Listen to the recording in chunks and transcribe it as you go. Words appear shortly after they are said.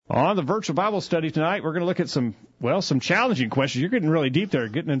On the virtual Bible study tonight, we're going to look at some challenging questions. You're getting really deep there,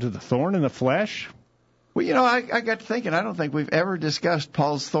 getting into the thorn in the flesh. Well, I got to thinking, I don't think we've ever discussed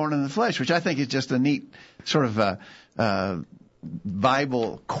Paul's thorn in the flesh, which I think is just a neat sort of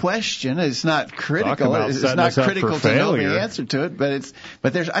Bible question. It's not critical. It's not critical to know the answer to it, but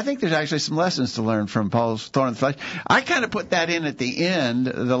I think there's actually some lessons to learn from Paul's thorn in the flesh. I kind of put that in at the end,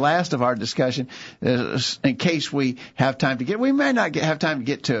 the last of our discussion, in case we have time to get. We may not have time to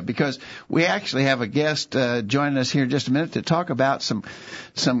get to it because we actually have a guest joining us here in just a minute to talk about some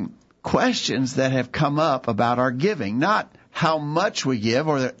questions that have come up about our giving, not how much we give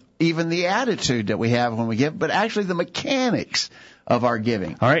or even the attitude that we have when we give, but actually the mechanics of our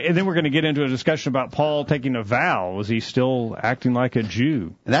giving. All right, and then we're going to get into a discussion about Paul taking a vow. Was he still acting like a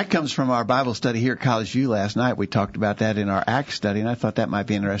Jew? And that comes from our Bible study here at College View last night. We talked about that in our Acts study, and I thought that might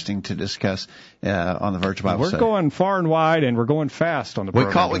be interesting to discuss on the virtual Bible study. We're going far and wide, and we're going fast on the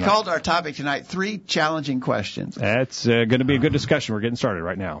program. We called our topic tonight, 3 Challenging Questions. That's going to be a good discussion. We're getting started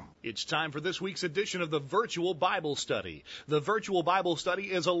right now. It's time for this week's edition of the Virtual Bible Study. The Virtual Bible Study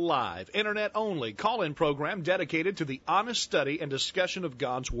is a live, internet-only call-in program dedicated to the honest study and discussion of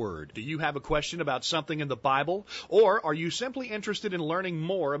God's Word. Do you have a question about something in the Bible? Or are you simply interested in learning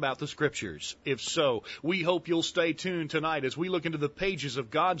more about the Scriptures? If so, we hope you'll stay tuned tonight as we look into the pages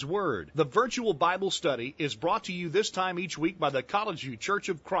of God's Word. The Virtual Bible Study is brought to you this time each week by the College View Church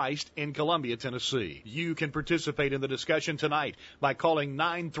of Christ in Columbia, Tennessee. You can participate in the discussion tonight by calling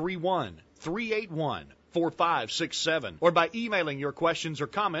 931-381-4567 or by emailing your questions or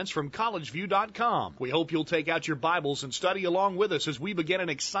comments from collegeview.com. We hope you'll take out your Bibles and study along with us as we begin an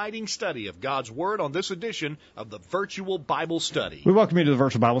exciting study of God's Word on this edition of the Virtual Bible Study. We welcome you to the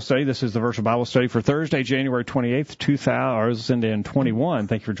Virtual Bible Study. This is the Virtual Bible Study for Thursday, January 28th, 2021.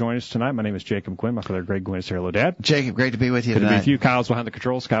 Thank you for joining us tonight. My name is Jacob Gwynn. My father, Greg Gwynn, is here. Hello, Dad. Jacob, great to be with you tonight. Good to be with you. Kyle's behind the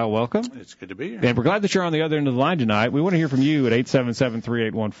controls. Kyle, welcome. It's good to be here. And we're glad that you're on the other end of the line tonight. We want to hear from you at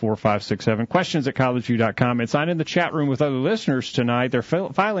 877-381-4567, questions at collegeview.com, and sign in the chat room with other listeners tonight. They're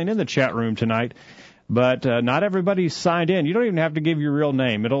filing in the chat room tonight, but not everybody's signed in. You don't even have to give your real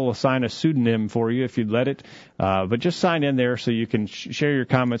name. It'll assign a pseudonym for you if you'd let it. But just sign in there so you can share your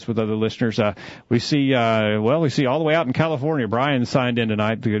comments with other listeners. We see all the way out in California. Brian signed in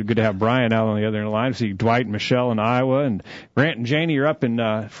tonight. Good to have Brian out on the other end of the line. We see Dwight and Michelle in Iowa, and Grant and Janie are up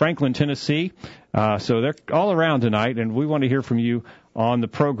in Franklin, Tennessee. So they're all around tonight, and we want to hear from you on the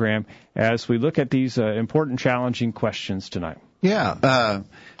program as we look at these important, challenging questions tonight. Yeah.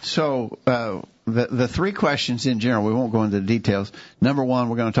 The 3 questions in general, we won't go into the details. Number 1,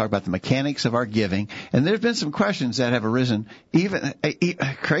 we're going to talk about the mechanics of our giving. And there's been some questions that have arisen.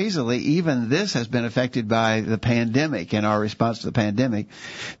 Crazily, even this has been affected by the pandemic and our response to the pandemic.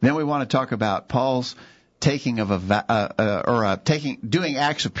 Then we want to talk about Paul's doing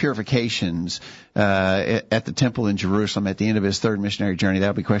acts of purifications at the temple in Jerusalem at the end of his 3rd missionary journey.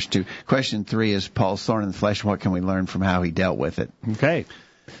 That'll be question 2. Question 3 is Paul's thorn in the flesh. What can we learn from how he dealt with it? Okay.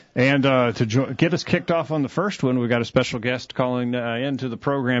 And get us kicked off on the first one, we've got a special guest calling into the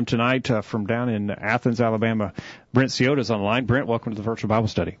program tonight from down in Athens, Alabama. Brent Ciota's on the line. Brent, welcome to the Virtual Bible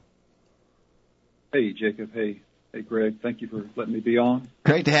Study. Hey, Jacob. Hey, Greg. Thank you for letting me be on.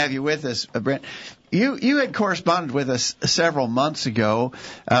 Great to have you with us, Brent. You had corresponded with us several months ago.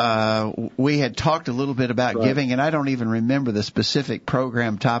 We had talked a little bit about giving, and I don't even remember the specific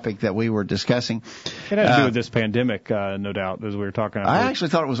program topic that we were discussing. It had to do with this pandemic, no doubt, as we were talking about. I actually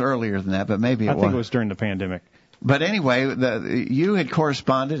thought it was earlier than that, but maybe I think it was during the pandemic. But anyway, you had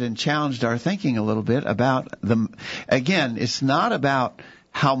corresponded and challenged our thinking a little bit about again, it's not about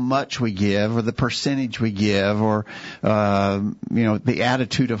how much we give or the percentage we give or, the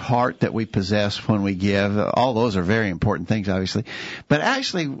attitude of heart that we possess when we give. All those are very important things, obviously. But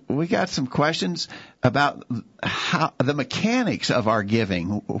actually, we got some questions about the mechanics of our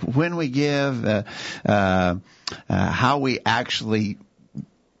giving. When we give, how we actually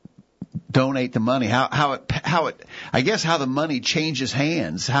donate the money, how the money changes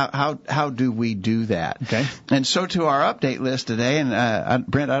hands. How do we do that? Okay. And so to our update list today, and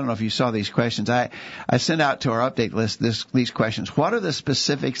Brent, I don't know if you saw these questions. I sent out to our update list these questions. What are the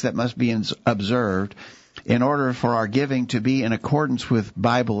specifics that must be observed in order for our giving to be in accordance with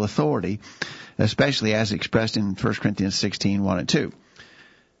Bible authority, especially as expressed in 1 Corinthians 16, 1 and 2?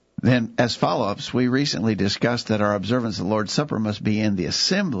 Then, as follow-ups, we recently discussed that our observance of the Lord's Supper must be in the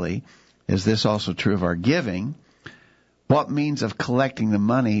assembly. Is this also true of our giving? What means of collecting the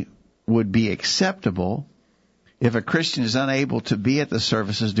money would be acceptable? If a Christian is unable to be at the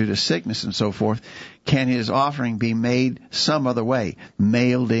services due to sickness and so forth, can his offering be made some other way,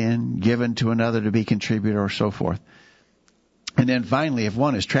 mailed in, given to another to be contributed, or so forth? And then finally, if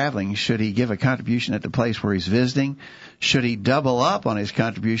one is traveling, should he give a contribution at the place where he's visiting? Should he double up on his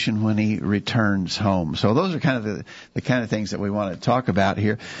contribution when he returns home? So those are kind of the kind of things that we want to talk about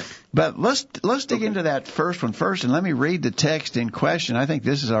here. But let's dig into that first one first, and let me read the text in question. I think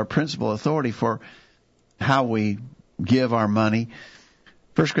this is our principal authority for how we give our money.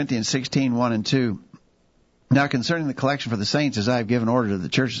 1 Corinthians 16, 1 and 2. Now concerning the collection for the saints, as I have given order to the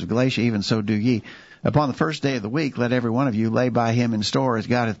churches of Galatia, even so do ye. Upon the first day of the week, let every one of you lay by him in store as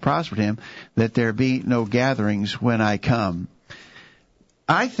God hath prospered him, that there be no gatherings when I come.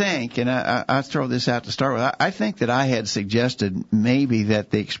 I think, and I throw this out to start with, I think that I had suggested maybe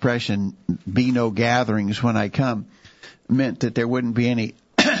that the expression, be no gatherings when I come, meant that there wouldn't be any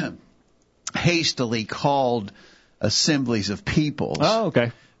hastily called assemblies of peoples. Oh,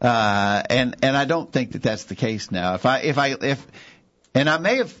 okay. And I don't think that that's the case now. And I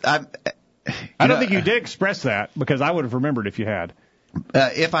may have, I don't think you did express that, because I would have remembered if you had.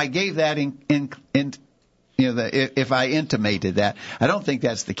 If I gave that if I intimated that, I don't think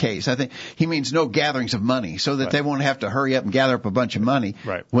that's the case. I think he means no gatherings of money, so that they won't have to hurry up and gather up a bunch of money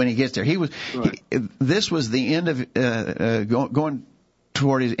when he gets there. This was the end of going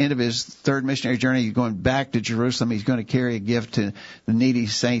toward his end of his third missionary journey. He's going back to Jerusalem. He's going to carry a gift to the needy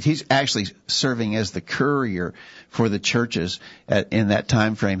saints. He's actually serving as the courier for the churches in that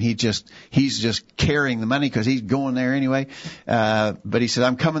time frame. He's just carrying the money because he's going there anyway. But he said,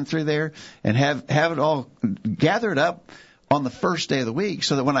 I'm coming through there and have it all gathered up on the first day of the week,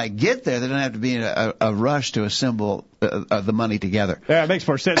 so that when I get there, there doesn't have to be a rush to assemble the money together. Yeah, it makes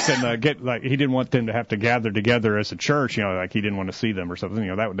more sense than he didn't want them to have to gather together as a church. Like he didn't want to see them or something.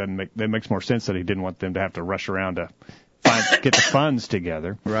 That makes more sense that he didn't want them to have to rush around to get the funds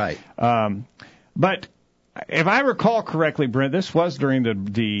together. Right. But if I recall correctly, Brent, this was during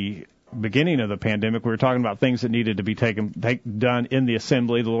the beginning of the pandemic. We were talking about things that needed to be done in the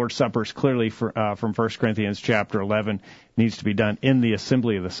assembly. The Lord's Supper is clearly from 1 Corinthians chapter 11, needs to be done in the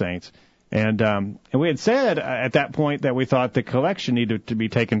assembly of the saints. And we had said at that point that we thought the collection needed to be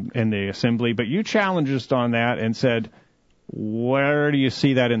taken in the assembly, but you challenged us on that and said, where do you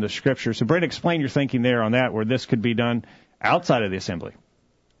see that in the Scripture? So, Brent, explain your thinking there on that, where this could be done outside of the assembly.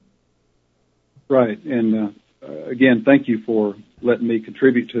 Right, and again, thank you for letting me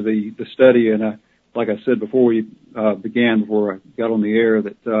contribute to the study. And like I said before we before I got on the air,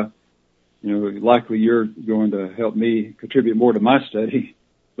 that likely you're going to help me contribute more to my study.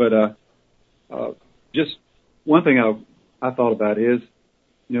 But just one thing I thought about is,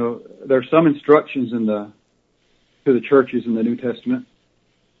 there's some instructions to the churches in the New Testament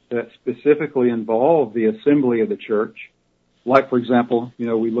that specifically involve the assembly of the church. Like, for example,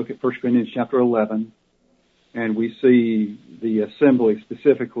 we look at 1 Corinthians chapter 11. And we see the assembly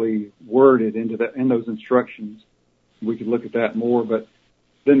specifically worded in those instructions. We could look at that more, but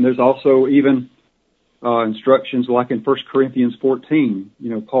then there's also even instructions like in 1 Corinthians 14.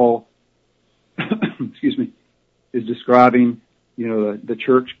 Paul, is describing the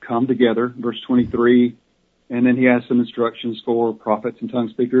church come together, verse 23, and then he has some instructions for prophets and tongue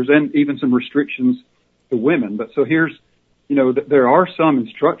speakers, and even some restrictions to women. But so here's there are some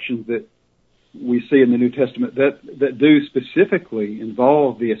instructions that we see in the New Testament that do specifically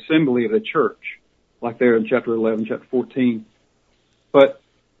involve the assembly of the church, like there in chapter 11, chapter 14. But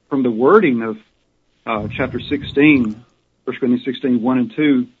from the wording of chapter 16, 1 Corinthians 16, 1 and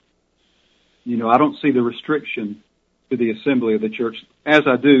 2, I don't see the restriction to the assembly of the church as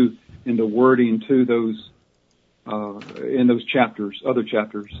I do in the wording to those in those chapters, other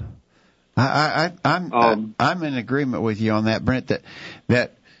chapters. I'm in agreement with you on that, Brent.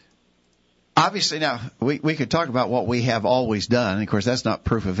 That obviously, now, we could talk about what we have always done. And of course, that's not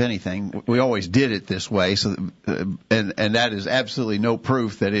proof of anything. We always did it this way, and that is absolutely no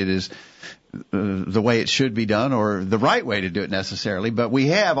proof that it is the way it should be done or the right way to do it necessarily. But we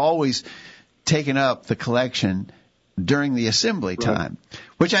have always taken up the collection during the assembly time,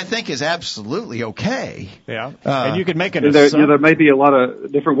 which I think is absolutely okay. Yeah, and you could make it. There may be a lot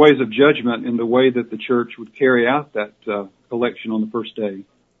of different ways of judgment in the way that the church would carry out that collection on the first day.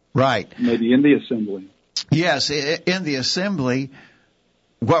 Right. Maybe in the assembly. Yes, in the assembly,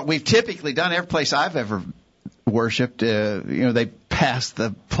 what we've typically done, every place I've ever worshipped, they pass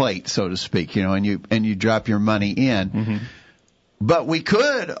the plate, so to speak, and you drop your money in. Mm-hmm. But we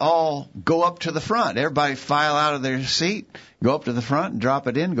could all go up to the front. Everybody file out of their seat, go up to the front and drop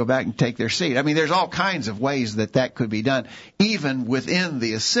it in, go back and take their seat. I mean, there's all kinds of ways that could be done, even within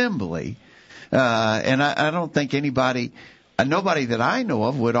the assembly. And I don't think nobody that I know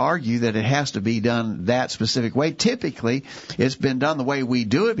of would argue that it has to be done that specific way. Typically, it's been done the way we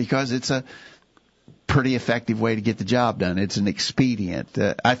do it because it's a pretty effective way to get the job done. It's an expedient.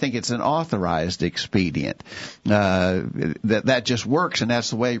 I think it's an authorized expedient. That just works, and that's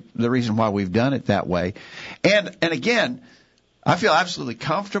the reason why we've done it that way. And again, I feel absolutely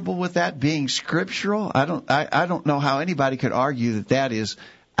comfortable with that being scriptural. I don't know how anybody could argue that is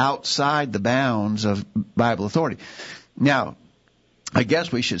outside the bounds of Bible authority. Now, I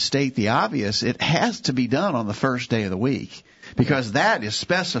guess we should state the obvious. It has to be done on the first day of the week, because that is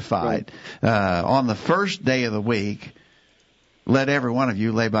specified. On the first day of the week, let every one of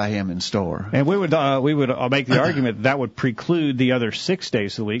you lay by him in store. And we would make the argument that would preclude the other 6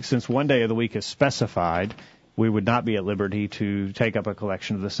 days of the week. Since one day of the week is specified, we would not be at liberty to take up a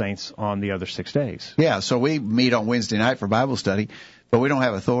collection of the saints on the other 6 days. Yeah, so we meet on Wednesday night for Bible study, but we don't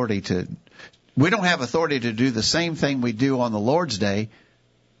have authority to do the same thing we do on the Lord's Day,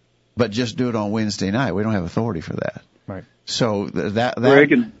 but just do it on Wednesday night. We don't have authority for that. Right. So that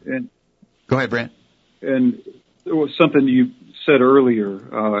Greg, and go ahead, Brent. And there was something you said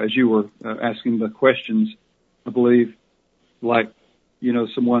earlier as you were asking the questions, I believe, like,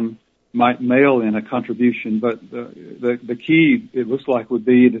 someone might mail in a contribution, but the key, it looks like, would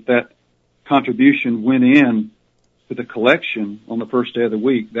be that contribution went in to the collection on the first day of the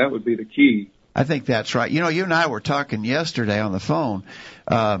week. That would be the key. I think that's right. You and I were talking yesterday on the phone,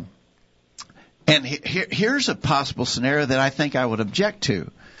 and here's a possible scenario that I think I would object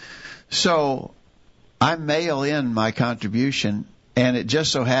to. So I mail in my contribution, and it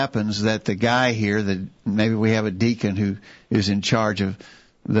just so happens that the guy here, that maybe we have a deacon who is in charge of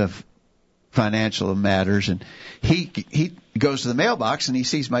the financial matters, and he goes to the mailbox and he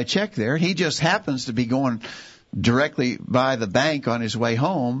sees my check there, and he just happens to be going directly by the bank on his way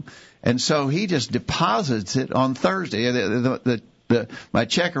home, and so he just deposits it on Thursday. My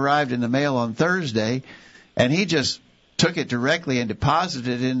check arrived in the mail on Thursday, and he just took it directly and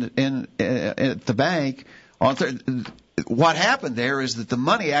deposited it at the bank on Thursday. What happened there is that the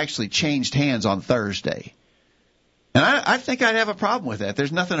money actually changed hands on Thursday. And I think I'd have a problem with that.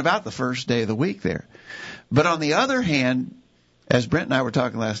 There's nothing about the first day of the week there. But on the other hand, as Brent and I were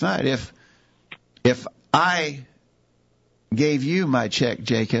talking last night, if I gave you my check,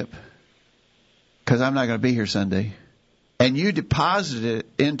 Jacob, because I'm not going to be here Sunday, and you deposited it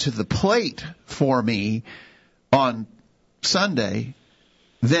into the plate for me on Sunday,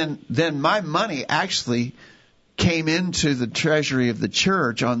 then my money actually came into the treasury of the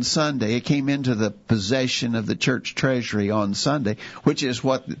church on Sunday. It came into the possession of the church treasury on Sunday, which is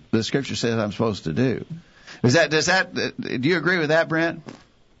what the Scripture says I'm supposed to do. Do you agree with that, Brent?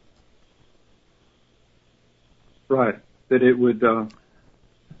 Right. That it would,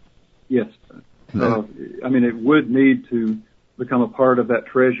 yes. It would need to become a part of that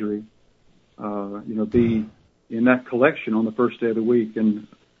treasury, be in that collection on the first day of the week. And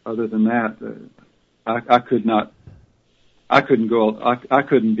other than that, I couldn't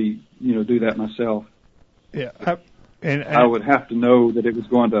do that myself. Yeah. I would have to know that it was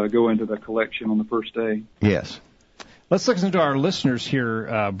going to go into the collection on the first day. Yes. Let's listen to our listeners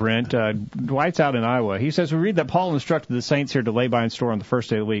here, Brent. Dwight's out in Iowa. He says, we read that Paul instructed the saints here to lay by and store on the first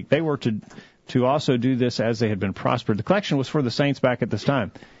day of the week. They were to also do this as they had been prospered. The collection was for the saints back at this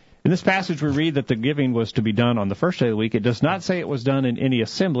time. In this passage, we read that the giving was to be done on the first day of the week. It does not say it was done in any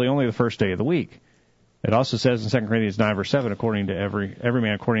assembly, only the first day of the week. It also says in 2 Corinthians 9, verse 7, according to every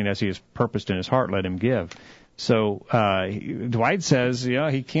man according as he has purposed in his heart, let him give. So Dwight says,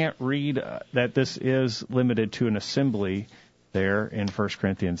 he can't read that this is limited to an assembly there in 1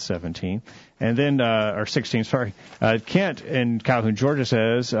 Corinthians 17. And then, or 16, sorry. Kent in Calhoun, Georgia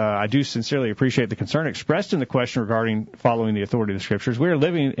says, I do sincerely appreciate the concern expressed in the question regarding following the authority of the Scriptures. We are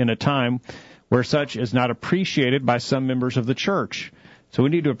living in a time where such is not appreciated by some members of the church. So we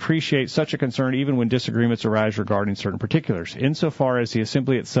need to appreciate such a concern even when disagreements arise regarding certain particulars. Insofar as the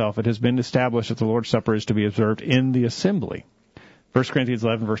assembly itself, it has been established that the Lord's Supper is to be observed in the assembly. 1 Corinthians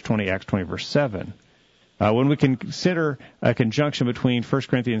 11, verse 20, Acts 20, verse 7. When we consider a conjunction between 1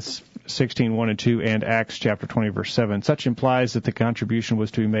 Corinthians 16, 1 and 2 and Acts chapter 20, verse 7, such implies that the contribution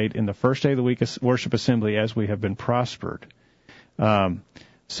was to be made in the first day of the week worship assembly as we have been prospered.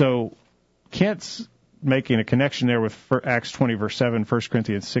 So Kent's making a connection there with Acts 20, verse 7, 1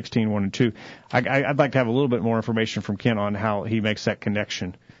 Corinthians 16, 1 and 2. I'd like to have a little bit more information from Kent on how he makes that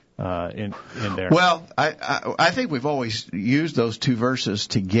connection in there. Well, I think we've always used those two verses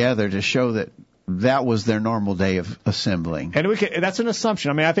together to show that was their normal day of assembling. And that's an assumption.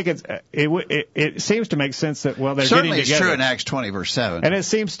 I mean, I think it seems to make sense that, well, they're certainly getting together. Certainly it's true in Acts 20, verse 7. And it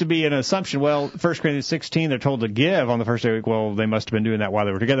seems to be an assumption. Well, 1 Corinthians 16, they're told to give on the first day of the week. Well, they must have been doing that while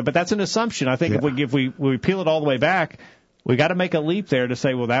they were together. But that's an assumption. I think if we peel it all the way back, we got to make a leap there to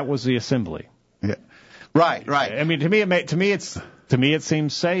say, well, that was the assembly. Yeah. Right. I mean, to me it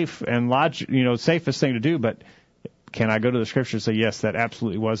seems safe and safest thing to do, but can I go to the Scripture and say, yes, that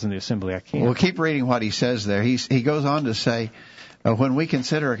absolutely was in the assembly? I can't. Well, keep reading what he says there. He goes on to say, when we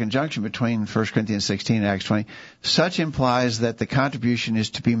consider a conjunction between 1 Corinthians 16 and Acts 20, such implies that the contribution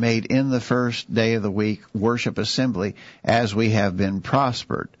is to be made in the first day of the week worship assembly as we have been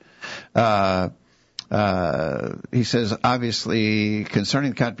prospered. He says, obviously,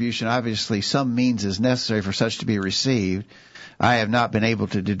 concerning the contribution, obviously some means is necessary for such to be received. I have not been able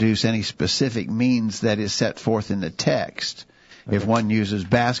to deduce any specific means that is set forth in the text. Okay. If one uses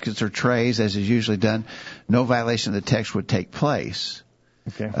baskets or trays, as is usually done, no violation of the text would take place.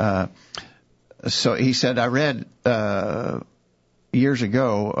 Okay. So he said, I read years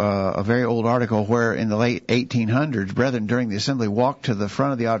ago a very old article where in the late 1800s, brethren during the assembly walked to the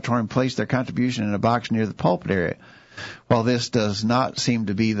front of the auditorium, placed their contribution in a box near the pulpit area. While this does not seem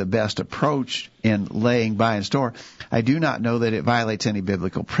to be the best approach in laying by in store, I do not know that it violates any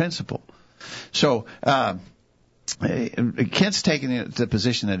biblical principle. So Kent's taking the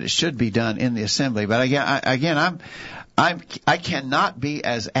position that it should be done in the assembly, but again, I cannot be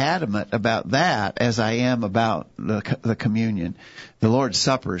as adamant about that as I am about the communion. The Lord's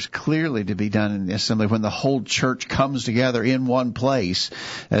Supper is clearly to be done in the assembly when the whole church comes together in one place,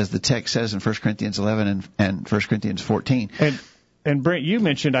 as the text says in 1 Corinthians 11 and 1 Corinthians 14. And Brent, you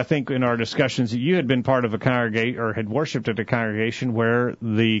mentioned, I think, in our discussions that you had been part of a congregation or had worshipped at a congregation where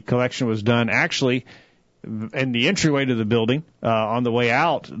the collection was done actually in the entryway to the building. On the way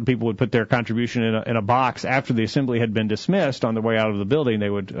out, people would put their contribution in a box. After the assembly had been dismissed, on the way out of the building, they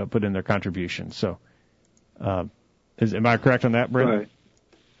would put in their contribution. So, am I correct on that, Brent?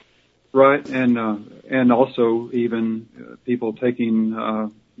 Right, and also even people taking,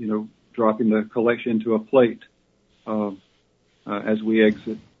 dropping the collection into a plate as we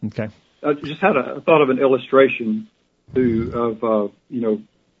exit. Okay. I just had a thought of an illustration of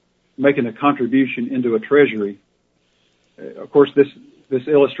making a contribution into a treasury. Of course, this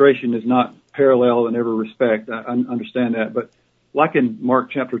illustration is not parallel in every respect. I understand that, but like in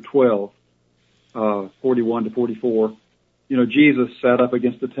Mark chapter 12, 41 to 44, Jesus sat up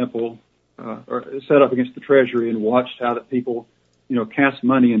against the temple, or sat up against the treasury and watched how the people, cast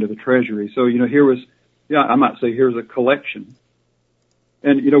money into the treasury. So, I might say here's a collection.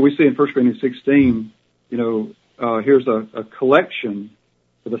 And, we see in 1 Corinthians 16, here's a collection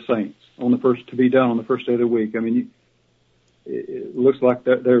for the saints to be done on the first day of the week. I mean, it looks like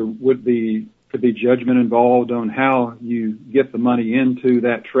that there could be judgment involved on how you get the money into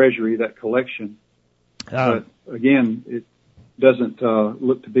that treasury, that collection. But again, it doesn't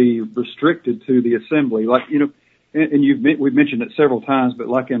look to be restricted to the assembly. Like, and we've mentioned it several times, but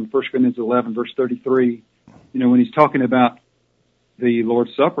like in 1 Corinthians 11, verse 33, when he's talking about the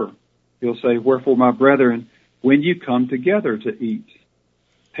Lord's Supper, he'll say, "Wherefore, my brethren, when you come together to eat,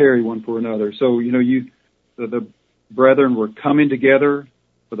 tarry one for another." So, the brethren were coming together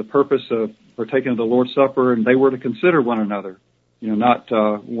for the purpose of partaking of the Lord's Supper, and they were to consider one another, not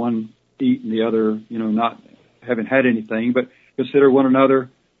one eat and the other, not having had anything, but consider one another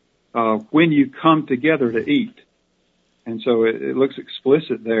when you come together to eat. And so it looks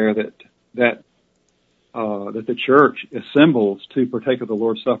explicit there that the church assembles to partake of the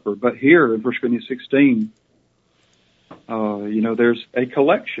Lord's Supper. But here in 1 Corinthians 16, there's a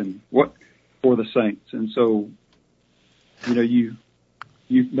collection for the saints. And so, you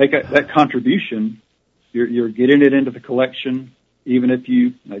make that contribution, you're getting it into the collection, even if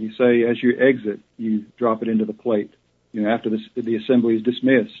you, like you say, as you exit, you drop it into the plate, after the assembly is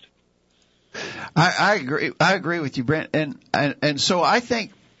dismissed. I agree with you, Brent. And so I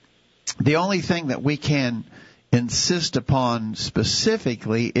think the only thing that we can insist upon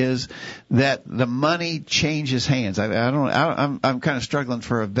specifically is that the money changes hands. I'm kind of struggling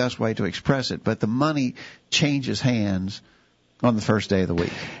for a best way to express it, but the money changes hands on the first day of the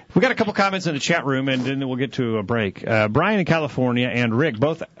week. We got a couple comments in the chat room, and then we'll get to a break. Brian in California and Rick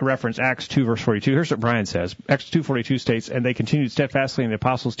both reference Acts 2, verse 42. Here's what Brian says. Acts 2:42 states, "And they continued steadfastly in the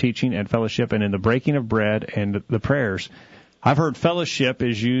apostles' teaching and fellowship and in the breaking of bread and the prayers." I've heard fellowship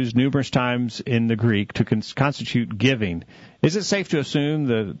is used numerous times in the Greek to constitute giving. Is it safe to assume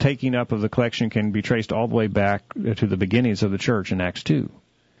the taking up of the collection can be traced all the way back to the beginnings of the church in Acts 2?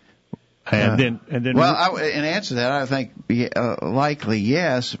 And then. Well, in answer to that, I think likely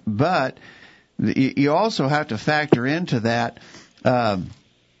yes, but you also have to factor into that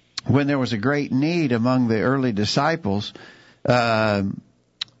when there was a great need among the early disciples.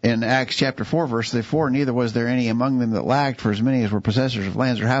 in Acts chapter 4, verse 4, neither was there any among them that lacked, for as many as were possessors of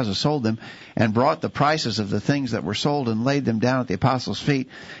lands or houses sold them, and brought the prices of the things that were sold, and laid them down at the apostles' feet,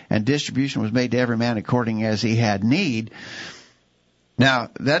 and distribution was made to every man according as he had need.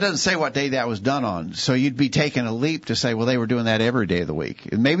 Now, that doesn't say what day that was done on, so you'd be taking a leap to say, well, they were doing that every day of the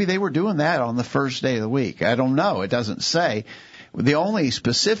week. Maybe they were doing that on the first day of the week. I don't know. It doesn't say. The only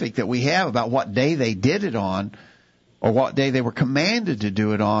specific that we have about what day they did it on, or what day they were commanded to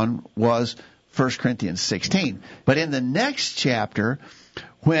do it on, was 1 Corinthians 16. But in the next chapter,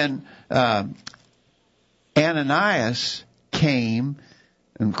 when Ananias came,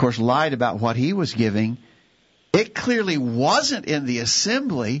 and of course lied about what he was giving, it clearly wasn't in the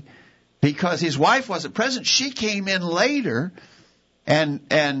assembly because his wife wasn't present. She came in later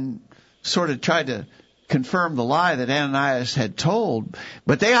and sort of tried to confirm the lie that Ananias had told,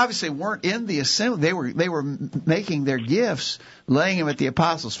 but they obviously weren't in the assembly. They were making their gifts, laying them at the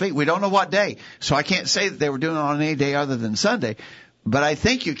apostles' feet. We don't know what day, so I can't say that they were doing it on any day other than Sunday. But I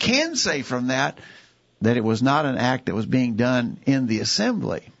think you can say from that it was not an act that was being done in the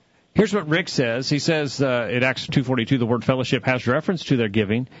assembly. Here's what Rick says. He says in Acts 2:42, the word fellowship has reference to their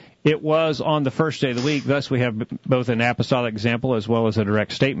giving. It was on the first day of the week. Thus, we have both an apostolic example as well as a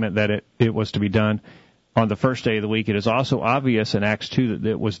direct statement that it was to be done on the first day of the week. It is also obvious in Acts 2 that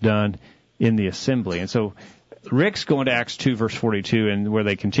it was done in the assembly. And so Rick's going to Acts 2, verse 42, and where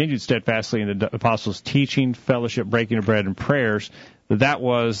they continued steadfastly in the apostles' teaching, fellowship, breaking of bread, and prayers. That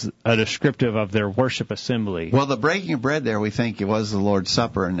was a descriptive of their worship assembly. Well, the breaking of bread there, we think it was the Lord's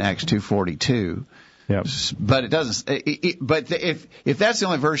Supper in Acts 2:42. Yep. But it doesn't. But if that's the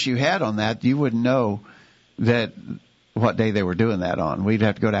only verse you had on that, you wouldn't know that what day they were doing that on. We'd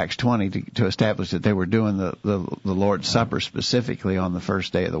have to go to Acts 20 to establish that they were doing the Lord's Supper specifically on the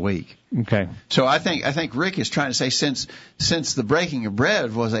first day of the week. Okay. So I think Rick is trying to say since the breaking of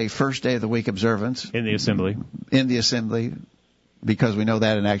bread was a first day of the week observance in the assembly, because we know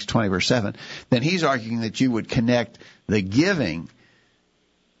that in Acts 20, verse 7, then he's arguing that you would connect the giving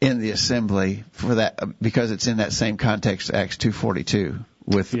in the assembly for that because it's in that same context, Acts 2:42,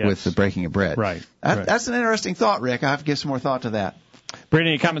 with the breaking of bread. Right. That's an interesting thought, Rick. I have to give some more thought to that. Brady,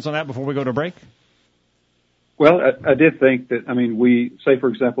 any comments on that before we go to break? Well, I did think that, we say, for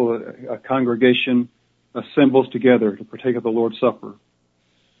example, a congregation assembles together to partake of the Lord's Supper.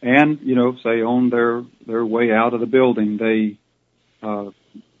 And, say on their way out of the building, they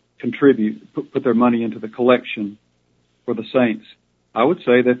contribute, put their money into the collection for the saints. I would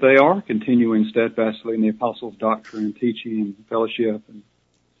say that they are continuing steadfastly in the apostles' doctrine and teaching and fellowship and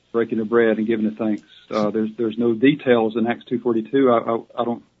breaking of bread and giving of thanks. There's no details in Acts 2:42, I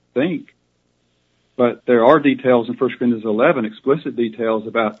don't think. But there are details in 1 Corinthians 11, explicit details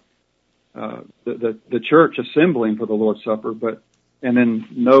about the church assembling for the Lord's Supper, and then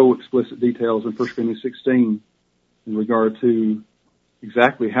no explicit details in 1 Corinthians 16 in regard to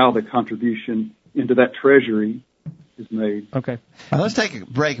exactly how the contribution into that treasury is made. Okay. Let's take a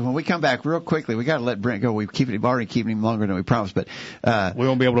break, and when we come back real quickly, we got to let Brent go. We're already keeping him longer than we promised, but we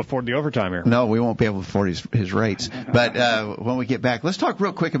won't be able to afford the overtime here. No, we won't be able to afford his rates. But when we get back, let's talk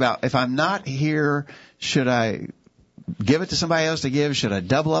real quick about if I'm not here, should I give it to somebody else to give? Should I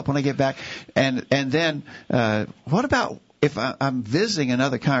double up when I get back? And then what about if I'm visiting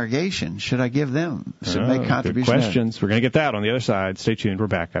another congregation? Should I give them? Should make contributions? Good questions. We're going to get that on the other side. Stay tuned. We're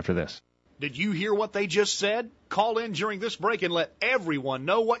back after this. Did you hear what they just said? Call in during this break and let everyone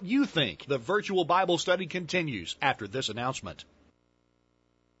know what you think. The virtual Bible study continues after this announcement.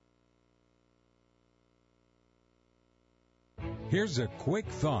 Here's a quick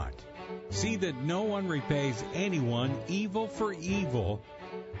thought. See that no one repays anyone evil for evil,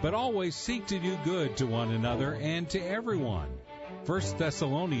 but always seek to do good to one another and to everyone. 1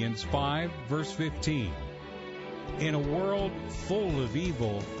 Thessalonians 5, verse 15. In a world full of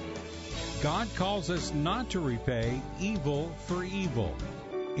evil, God calls us not to repay evil for evil.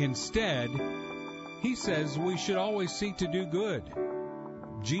 Instead, He says we should always seek to do good.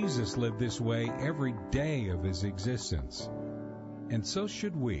 Jesus lived this way every day of His existence. And so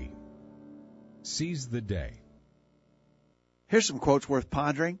should we. Seize the day. Here's some quotes worth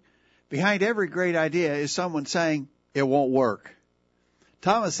pondering. Behind every great idea is someone saying, it won't work.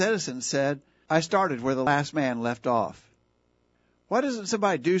 Thomas Edison said, I started where the last man left off. Why doesn't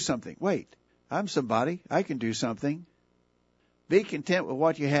somebody do something? Wait, I'm somebody. I can do something. Be content with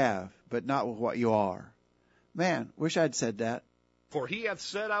what you have, but not with what you are. Man, wish I'd said that. For he hath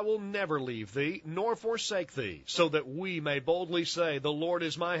said, I will never leave thee, nor forsake thee, so that we may boldly say, the Lord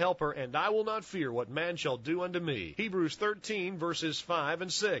is my helper, and I will not fear what man shall do unto me. Hebrews 13, verses 5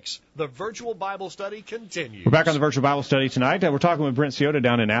 and 6. The virtual Bible study continues. We're back on the virtual Bible study tonight. We're talking with Brent Ciota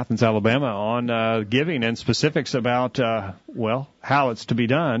down in Athens, Alabama, on giving and specifics about, how it's to be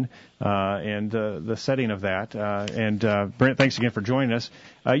done and the setting of that. Brent, thanks again for joining us.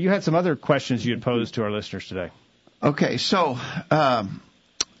 You had some other questions you had posed to our listeners today. Okay, so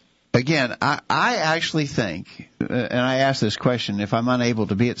again, I actually think, and I asked this question, if I'm unable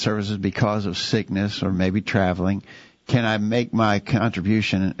to be at services because of sickness or maybe traveling, can I make my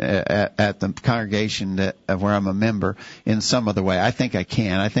contribution at the congregation where I'm a member in some other way? I think I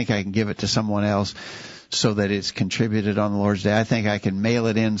can. I think I can give it to someone else so that it's contributed on the Lord's Day. I think I can mail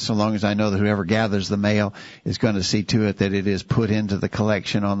it in so long as I know that whoever gathers the mail is going to see to it that it is put into the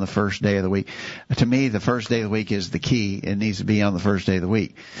collection on the first day of the week. To me, the first day of the week is the key. It needs to be on the first day of the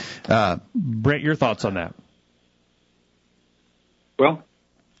week. Brent, your thoughts on that? Well,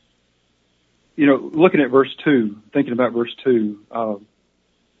 looking at verse 2, thinking about verse 2,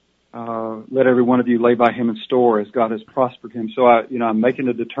 let every one of you lay by him in store as God has prospered him. So I'm making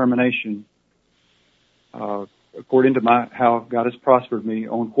a determination according to how God has prospered me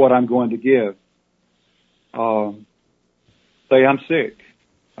on what I'm going to give. Say I'm sick,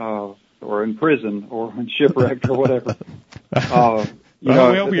 or in prison, or shipwrecked, or whatever. We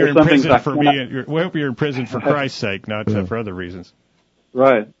hope you're in prison we hope you're in prison for Christ's sake, not for other reasons.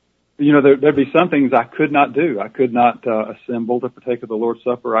 Right. There'd be some things I could not do. I could not assemble to partake of the Lord's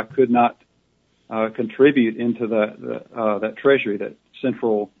Supper. I could not contribute into that treasury, that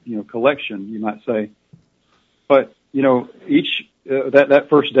central collection, you might say. But each that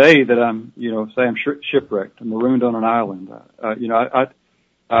first day that I'm say I'm shipwrecked, I'm marooned on an island.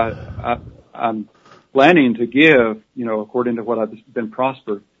 I'm planning to give according to what I've been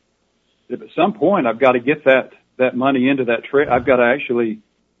prospered. If at some point I've got to get that money into that I've got to actually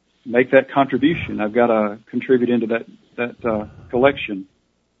make that contribution. I've got to contribute into that collection.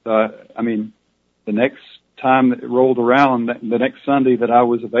 The next time that it rolled around, the next Sunday that I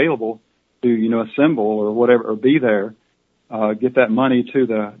was available to assemble or whatever, or be there, get that money to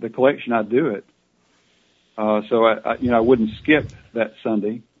the collection, I'd do it. So I wouldn't skip that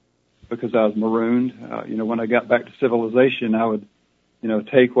Sunday because I was marooned. When I got back to civilization, I would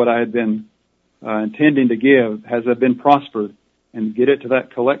take what I had been intending to give, as I've been prospered, and get it to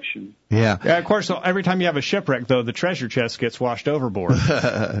that collection. Yeah. Of course, so every time you have a shipwreck, though, the treasure chest gets washed overboard.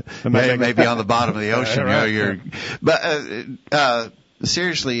 Maybe on the bottom of the ocean. Right. But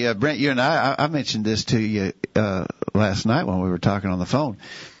seriously, Brent, you and I mentioned this to you last night when we were talking on the phone,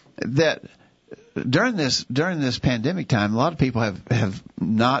 that during this pandemic time, a lot of people have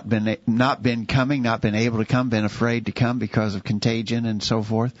not been able to come, been afraid to come because of contagion and so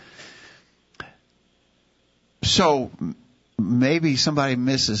forth. So maybe somebody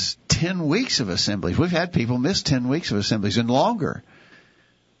misses 10 weeks of assemblies. We've had people miss 10 weeks of assemblies and longer.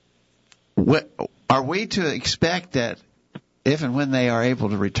 Are we to expect that if and when they are able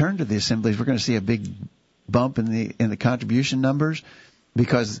to return to the assemblies, we're going to see a big bump in the contribution numbers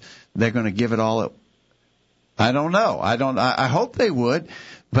because they're going to give it all? I don't know. I hope they would,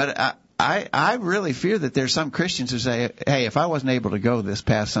 but I really fear that there's some Christians who say, hey, if I wasn't able to go this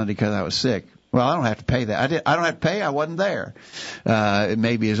past Sunday because I was sick, well, I don't have to pay that. I don't have to pay. I wasn't there. It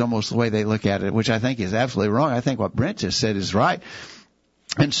maybe is almost the way they look at it, which I think is absolutely wrong. I think what Brent just said is right.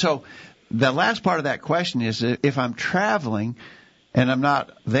 And so the last part of that question is, if I'm traveling and I'm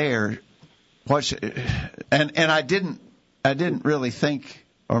not there, and I didn't really think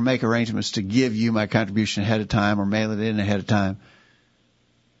or make arrangements to give you my contribution ahead of time or mail it in ahead of time.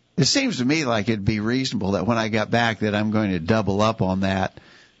 It seems to me like it'd be reasonable that when I got back that I'm going to double up on that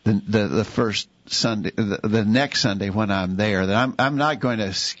the first Sunday, the next Sunday when I'm there, that I'm not going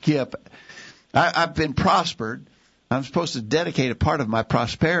to skip. I've been prospered. I'm supposed to dedicate a part of my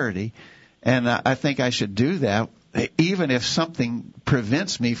prosperity, and I think I should do that, even if something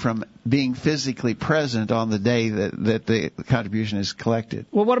prevents me from being physically present on the day that the contribution is collected.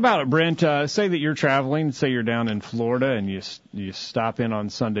 Well, what about it, Brent? Say that you're traveling, say you're down in Florida, and you stop in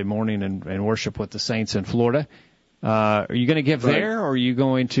on Sunday morning and worship with the saints in Florida. Are you going to give there, or are you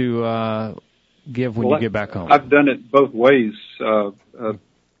going to give when you get back home? I've done it both ways,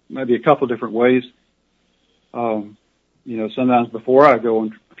 maybe a couple different ways. Sometimes before I go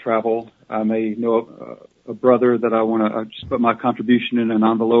and travel, I may know a brother that I want to just put my contribution in an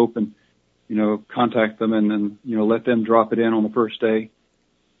envelope and, contact them and let them drop it in on the first day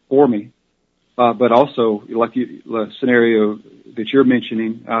for me. But also, like the scenario that you're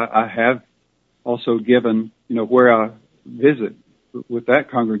mentioning, I have also given, where I visit, with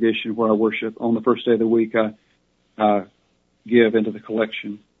that congregation where I worship on the first day of the week, I give into the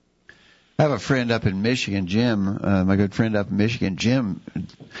collection. I have a friend up in Michigan, Jim, my good friend up in Michigan, Jim,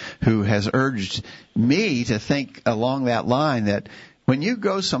 who has urged me to think along that line that when you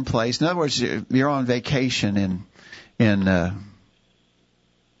go someplace, in other words, you're on vacation in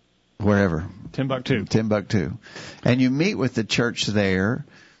wherever. Timbuktu. And you meet with the church there,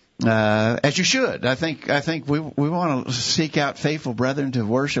 as you should. I think we want to seek out faithful brethren to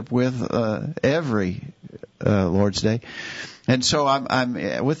worship with every Lord's Day. And so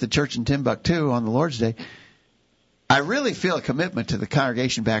I'm with the church in Timbuktu on the Lord's Day. I really feel a commitment to the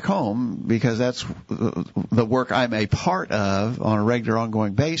congregation back home because that's the work I'm a part of on a regular,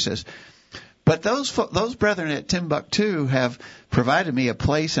 ongoing basis. But those brethren at Timbuktu have provided me a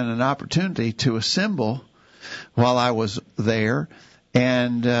place and an opportunity to assemble while I was there.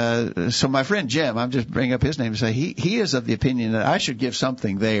 And so my friend Jim, I'm just bringing up his name to say he is of the opinion that I should give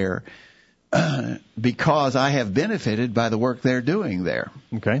something there because I have benefited by the work they're doing there.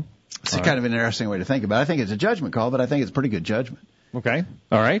 Okay. It's kind of an interesting way to think about it. I think it's a judgment call, but I think it's pretty good judgment. Okay.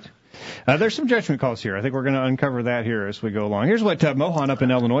 All right. There's some judgment calls here. I think we're going to uncover that here as we go along. Here's what Mohan up in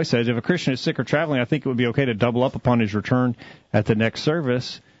Illinois says. If a Christian is sick or traveling, I think it would be okay to double up upon his return at the next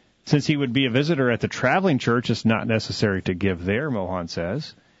service. Since he would be a visitor at the traveling church, it's not necessary to give there, Mohan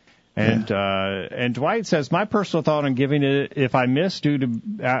says. And Dwight says, my personal thought on giving it, if I miss due to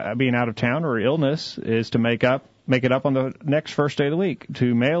being out of town or illness, is to make it up on the next first day of the week.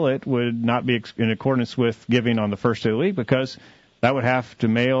 To mail it would not be in accordance with giving on the first day of the week because that would have to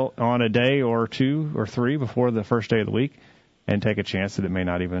mail on a day or 2 or 3 before the first day of the week and take a chance that it may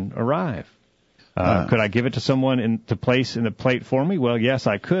not even arrive. Could I give it to someone to place in the plate for me? Well, yes,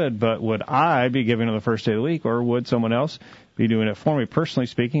 I could, but would I be giving on the first day of the week, or would someone else be doing it for me? Personally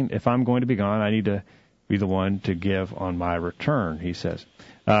speaking, if I'm going to be gone, I need to be the one to give on my return, he says.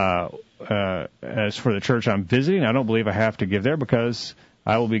 As for the church I'm visiting, I don't believe I have to give there because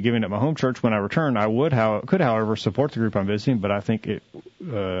I will be giving at my home church when I return. I could, however, support the group I'm visiting, but I think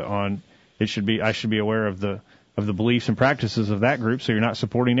I should be aware of the beliefs and practices of that group, so you're not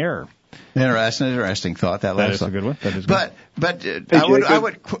supporting error. Interesting thought. That is a good one. That is good. But I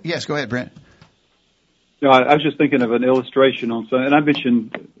would yes, go ahead, Brent. No, I was just thinking of an illustration on something, and I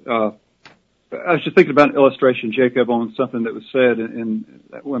mentioned. I was just thinking about an illustration, Jacob, on something that was said in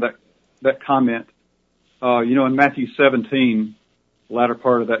that comment. In Matthew 17, the latter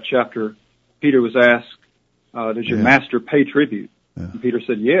part of that chapter, Peter was asked, "Does your master pay tribute?" Yeah. And Peter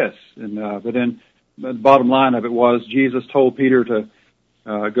said, "Yes." And but then the bottom line of it was Jesus told Peter to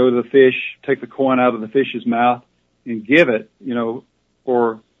go to the fish, take the coin out of the fish's mouth, and give it,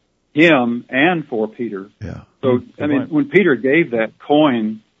 for him and for Peter. Yeah. So, when Peter gave that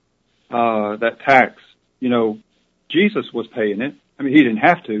coin, that tax, Jesus was paying it. He didn't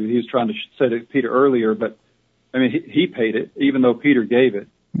have to. He was trying to say to Peter earlier, but, he paid it, even though Peter gave it.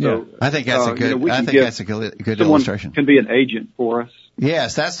 Yeah. So, I think that's a good, good illustration. Can be an agent for us.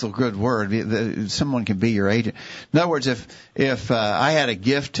 Yes, that's a good word. Someone can be your agent. In other words, if I had a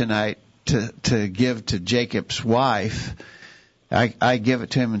gift tonight to give to Jacob's wife, I give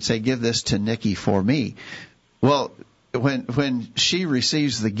it to him and say, give this to Nikki for me. Well, when she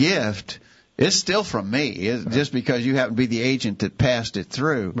receives the gift, it's still from me. Just because you happen to be the agent that passed it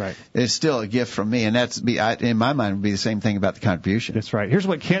through, right. It's still a gift from me. And in my mind, would be the same thing about the contribution. That's right. Here's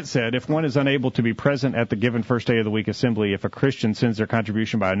what Kent said. If one is unable to be present at the given first day of the week assembly, if a Christian sends their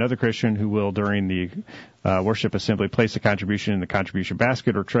contribution by another Christian who will, during the worship assembly, place the contribution in the contribution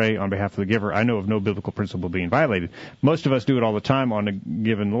basket or tray on behalf of the giver, I know of no biblical principle being violated. Most of us do it all the time on a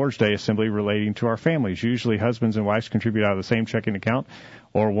given Lord's Day assembly relating to our families. Usually husbands and wives contribute out of the same checking account,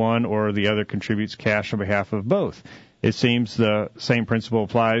 or one or the other contributes cash on behalf of both. It seems the same principle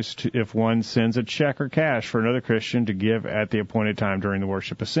applies to if one sends a check or cash for another Christian to give at the appointed time during the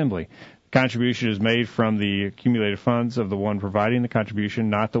worship assembly. The contribution is made from the accumulated funds of the one providing the contribution,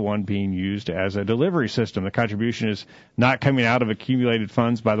 not the one being used as a delivery system. The contribution is not coming out of accumulated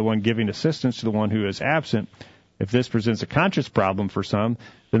funds by the one giving assistance to the one who is absent. If this presents a conscience problem for some,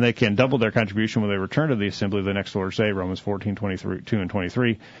 then they can double their contribution when they return to the assembly the next Lord's Day, Romans 14:22 and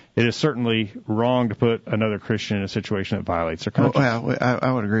 23. It is certainly wrong to put another Christian in a situation that violates their conscience. Well,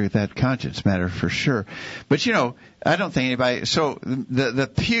 I would agree with that conscience matter for sure. But, I don't think anybody, so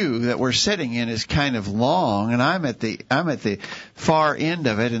the pew that we're sitting in is kind of long, and I'm at the far end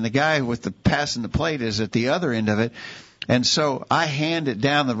of it, and the guy with the passing the plate is at the other end of it. And so I hand it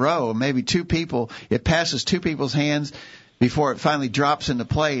down the row, maybe it passes 2 people's hands before it finally drops in the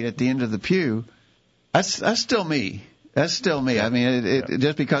plate at the end of the pew. That's still me. That's still me. I mean,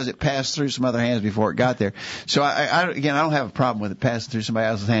 just because it passed through some other hands before it got there. So I don't have a problem with it passing through somebody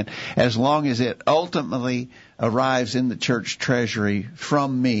else's hand as long as it ultimately arrives in the church treasury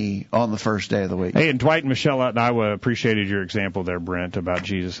from me on the first day of the week. Hey, and Dwight and Michelle and I appreciated your example there, Brent, about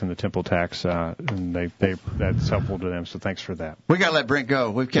Jesus and the temple tax, and that's helpful to them. So thanks for that. We got to let Brent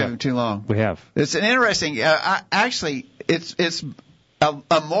go. We've kept him too long. We have. It's an interesting. Actually, it's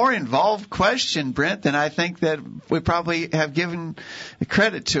a more involved question, Brent, than I think that we probably have given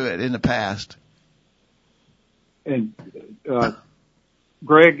credit to it in the past. And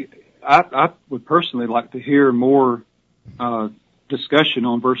Greg, I would personally like to hear more discussion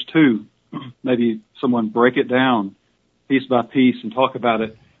on verse 2. Maybe someone break it down piece by piece and talk about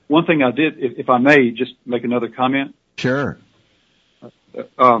it. One thing I did, if I may, just make another comment. Sure.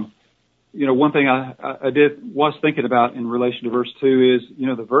 One thing I was thinking about in relation to verse 2 is,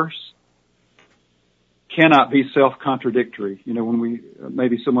 the verse cannot be self-contradictory. When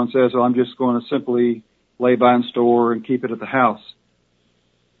maybe someone says, I'm just going to simply lay by and store and keep it at the house.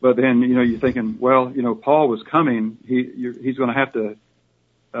 But then, you're thinking, Paul was coming. He's going to have to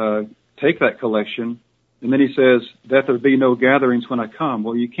take that collection. And then he says that there be no gatherings when I come.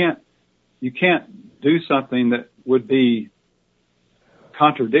 Well, you can't do something that would be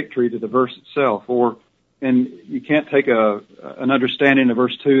contradictory to the verse itself, and you can't take an understanding of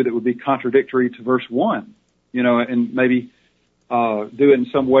verse 2 that would be contradictory to verse 1, and maybe do it in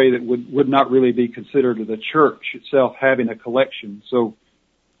some way that would not really be considered to the church itself having a collection. So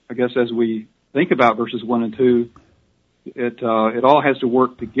I guess as we think about verses 1 and 2, it all has to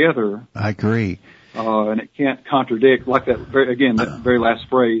work together. I agree. And it can't contradict, like that very last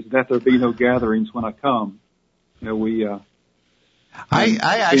phrase, that there be no gatherings when I come. I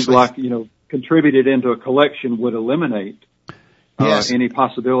actually seems like, contributed into a collection would eliminate any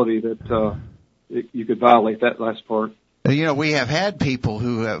possibility that you could violate that last part. We have had people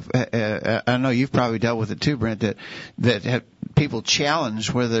who have, I know you've probably dealt with it too, Brent, that have people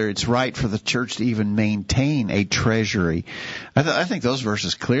challenge whether it's right for the church to even maintain a treasury. I think those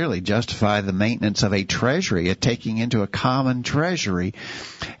verses clearly justify the maintenance of a treasury, a taking into a common treasury.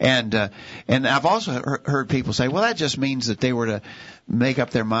 And I've also heard people say, well, that just means that they were to make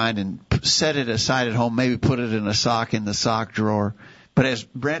up their mind and set it aside at home, maybe put it in a sock in the sock drawer. But as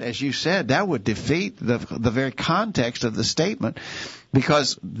Brent, as you said, that would defeat the very context of the statement,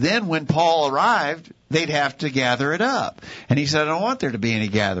 because then when Paul arrived, they'd have to gather it up. And he said, I don't want there to be any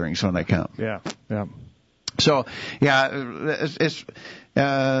gatherings when they come. Yeah. So, it's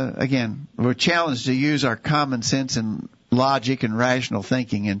again, we're challenged to use our common sense and logic and rational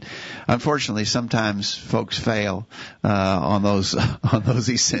thinking, and unfortunately, sometimes folks fail on those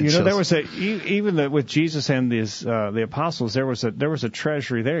essentials. There was with Jesus and the apostles, there was a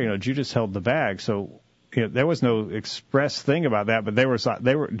treasury there. Judas held the bag, so there was no express thing about that. But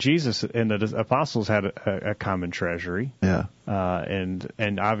Jesus and the apostles had a common treasury. Yeah.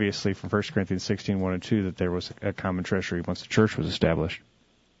 And obviously from 1 Corinthians 16:1 and 2 that there was a common treasury once the church was established.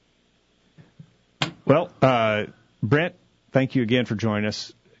 Well, Brent, thank you again for joining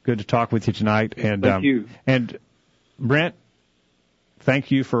us. Good to talk with you tonight. And thank you. And Brent,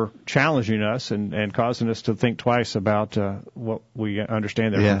 thank you for challenging us and causing us to think twice about what we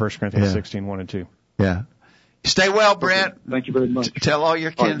understand there from 1 Corinthians 16:1 and 2. Yeah. Stay well, Brent. Thank you very much. Tell all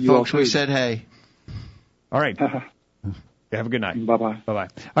your folks we said hey. All right. Have a good night. Bye-bye. Bye-bye. All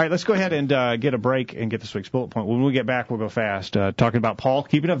right, let's go ahead and get a break and get this week's bullet point. When we get back, we'll go fast, talking about Paul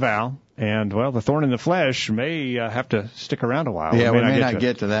keeping a vow. And, the thorn in the flesh may have to stick around a while. Yeah, we may not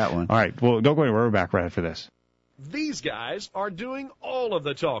get to that one. All right, well, don't go anywhere. We're back right after this. These guys are doing all of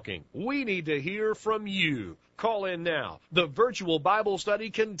the talking. We need to hear from you. Call in now. The virtual Bible study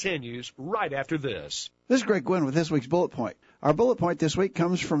continues right after this. This is Greg Gwynn with this week's bullet point. Our bullet point this week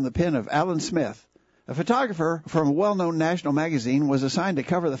comes from the pen of Alan Smith. A photographer from a well-known national magazine was assigned to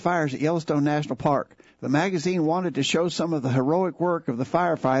cover the fires at Yellowstone National Park. The magazine wanted to show some of the heroic work of the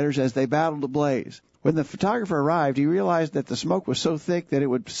firefighters as they battled the blaze. When the photographer arrived, he realized that the smoke was so thick that it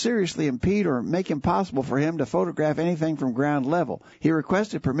would seriously impede or make impossible for him to photograph anything from ground level. He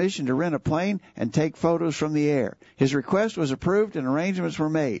requested permission to rent a plane and take photos from the air. His request was approved and arrangements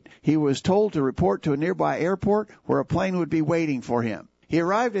were made. He was told to report to a nearby airport where a plane would be waiting for him. He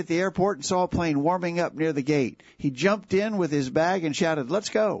arrived at the airport and saw a plane warming up near the gate. He jumped in with his bag and shouted, "Let's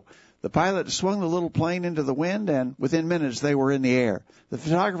go." The pilot swung the little plane into the wind, and within minutes they were in the air. The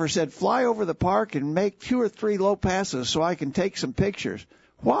photographer said, "Fly over the park and make 2 or 3 low passes so I can take some pictures."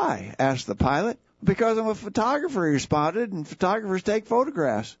 "Why?" asked the pilot. "Because I'm a photographer," he responded, "and photographers take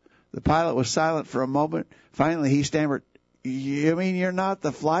photographs." The pilot was silent for a moment. Finally, he stammered, "You mean you're not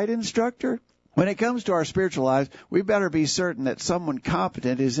the flight instructor?" When it comes to our spiritual lives, we better be certain that someone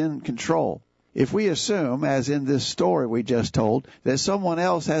competent is in control. If we assume, as in this story we just told, that someone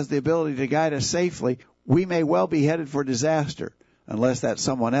else has the ability to guide us safely, we may well be headed for disaster, unless that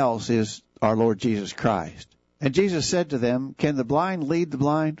someone else is our Lord Jesus Christ. And Jesus said to them, "Can the blind lead the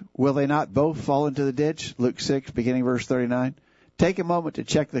blind? Will they not both fall into the ditch?" Luke 6, beginning verse 39. Take a moment to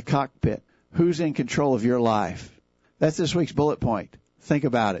check the cockpit. Who's in control of your life? That's this week's bullet point. Think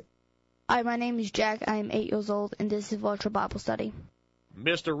about it. Hi, my name is Jack. I am 8 years old, and this is Virtual Bible Study.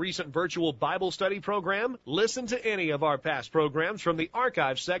 Missed a recent virtual Bible study program? Listen to any of our past programs from the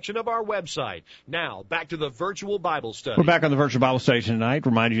archives section of our website. Now, back to the virtual Bible study. We're back on the virtual Bible study tonight.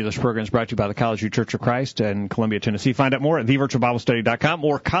 Remind you this program is brought to you by the College View Church of Christ in Columbia, Tennessee. Find out more at thevirtualbiblestudy.com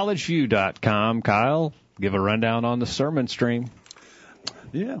or collegeview.com. Kyle, give a rundown on the sermon stream.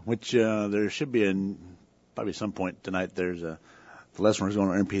 Yeah, which there should be probably some point tonight. There's the lesson is going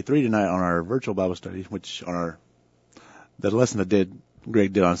on MP3 tonight on our virtual Bible study, which on the lesson that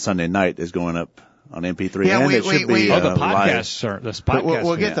Greg did on Sunday night is going up on MP3. Yeah, and the podcast. This podcast.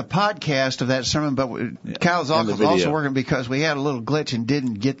 We'll get the podcast of that sermon, but Kyle's also working because we had a little glitch and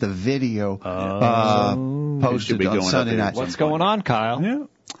didn't get the video posted on Sunday night. What's going on, Kyle? Yeah.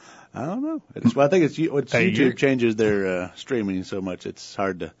 I don't know. I think it's YouTube changes their streaming so much it's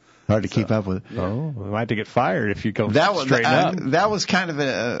hard to keep up with it. Oh, we might have to get fired if you go straighten up. That was kind of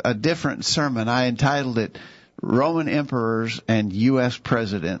a different sermon. I entitled it Roman Emperors and U.S.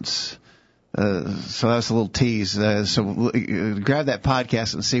 Presidents. So that's a little tease. So grab that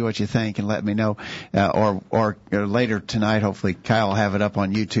podcast and see what you think and let me know. Or later tonight, hopefully Kyle will have it up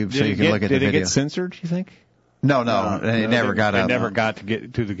on YouTube so you can look at the video. Did it get censored, you think? No, it never got up. It never got to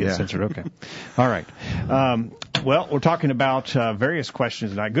get censored. Okay. All right. Well, we're talking about various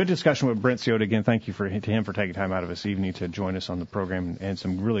questions tonight. Good discussion with Brent Ciota. Again, thank you to him for taking time out of his evening to join us on the program and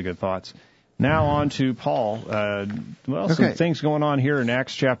some really good thoughts. Now on to Paul. Some things going on here in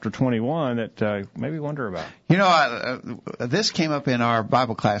Acts chapter 21 that maybe wonder about. You know, this came up in our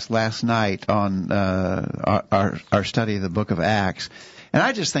Bible class last night on our study of the book of Acts. And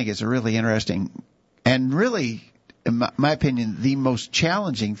I just think it's a really interesting and really, in my opinion, the most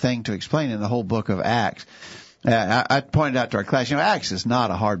challenging thing to explain in the whole book of Acts. I pointed out to our class, Acts is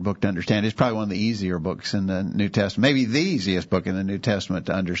not a hard book to understand. It's probably one of the easier books in the New Testament, maybe the easiest book in the New Testament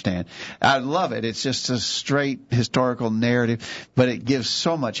to understand. I love it. It's just a straight historical narrative, but it gives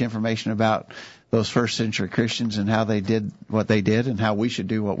so much information about those first century Christians and how they did what they did and how we should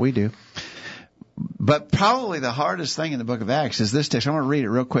do what we do. But probably the hardest thing in the book of Acts is this text. I want to read it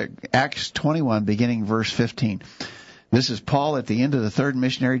real quick. Acts 21, beginning verse 15. This is Paul at the end of the third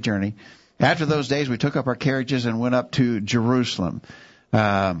missionary journey. After those days, we took up our carriages and went up to Jerusalem.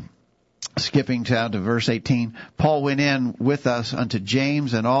 Skipping down to verse 18, Paul went in with us unto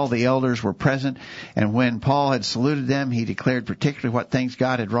James, and all the elders were present. And when Paul had saluted them, he declared particularly what things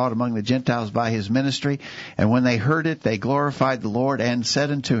God had wrought among the Gentiles by his ministry. And when they heard it, they glorified the Lord and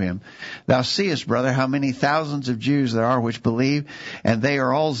said unto him, Thou seest, brother, how many thousands of Jews there are which believe, and they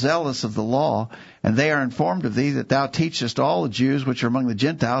are all zealous of the law. And they are informed of thee that thou teachest all the Jews which are among the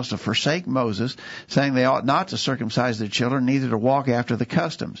Gentiles to forsake Moses, saying they ought not to circumcise their children, neither to walk after the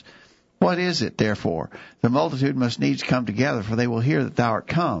customs. What is it, therefore? The multitude must needs come together, for they will hear that thou art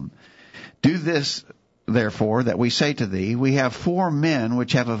come. Do this, therefore, that we say to thee, we have 4 men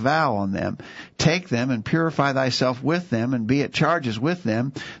which have a vow on them. Take them and purify thyself with them, and be at charges with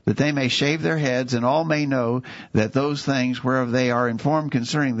them, that they may shave their heads, and all may know that those things whereof they are informed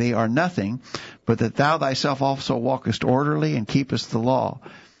concerning thee are nothing, but that thou thyself also walkest orderly and keepest the law.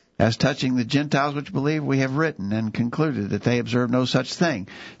 As touching the Gentiles which believe, we have written and concluded that they observe no such thing,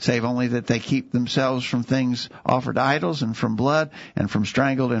 save only that they keep themselves from things offered to idols, and from blood, and from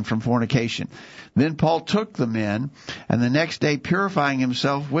strangled, and from fornication. Then Paul took the men, and the next day, purifying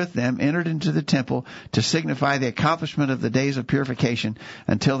himself with them, entered into the temple to signify the accomplishment of the days of purification,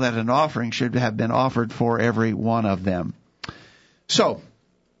 until that an offering should have been offered for every one of them. So,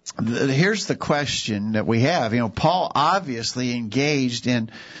 here's the question that we have. Paul obviously engaged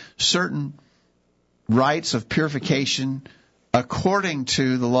in certain rites of purification according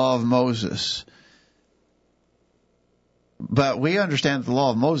to the law of Moses. But we understand that the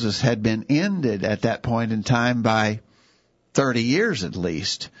law of Moses had been ended at that point in time by 30 years at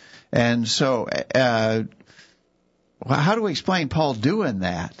least. And so, how do we explain Paul doing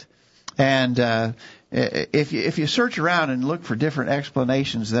that? And if you search around and look for different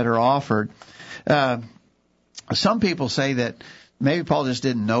explanations that are offered, some people say that maybe Paul just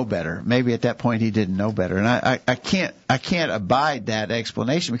didn't know better. Maybe at that point he didn't know better. And I can't abide that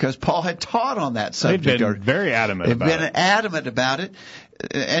explanation because Paul had taught on that subject. They'd been very adamant about it. They'd been adamant about it.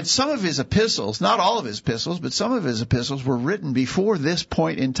 And some of his epistles, not all of his epistles, but some of his epistles were written before this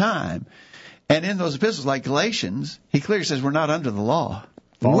point in time. And in those epistles, like Galatians, he clearly says we're not under the law.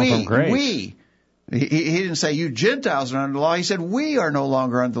 From grace. He didn't say you Gentiles are under the law. He said we are no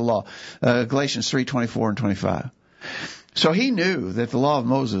longer under the law. Galatians 3:24 and 25. So he knew that the law of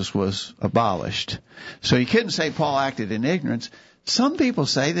Moses was abolished. So he couldn't say Paul acted in ignorance. Some people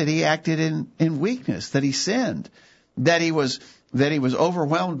say that he acted in weakness, that he sinned, that he was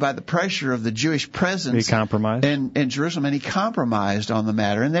overwhelmed by the pressure of the Jewish presence. He compromised in Jerusalem, and he compromised on the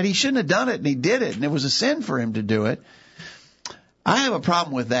matter, and that he shouldn't have done it, and he did it, and it was a sin for him to do it. I have a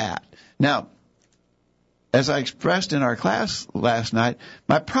problem with that. Now, as I expressed in our class last night,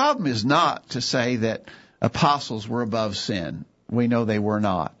 my problem is not to say that apostles were above sin. We know they were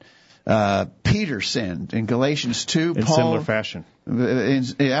not. Peter sinned in Galatians 2. In Paul, similar fashion.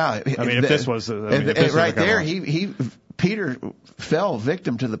 Yeah. I mean, if this was right there, Peter fell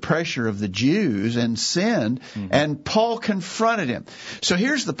victim to the pressure of the Jews and sinned, and Paul confronted him. So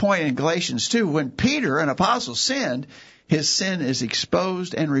here's the point in Galatians 2. When Peter, an apostle, sinned, his sin is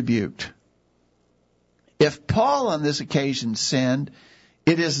exposed and rebuked. If Paul on this occasion sinned,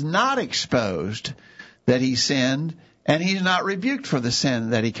 it is not exposed that he sinned, and he's not rebuked for the sin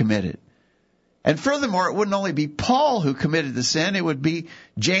that he committed. And furthermore, it wouldn't only be Paul who committed the sin, it would be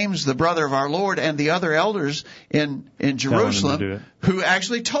James, the brother of our Lord, and the other elders in Jerusalem who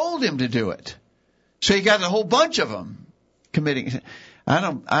actually told him to do it. So you got a whole bunch of them committing.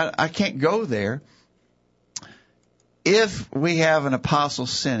 I can't go there. If we have an apostle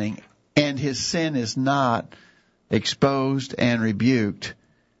sinning and his sin is not exposed and rebuked,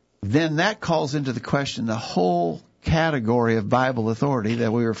 then that calls into the question the whole category of Bible authority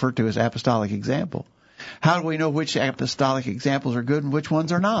that we refer to as apostolic example. How do we know which apostolic examples are good and which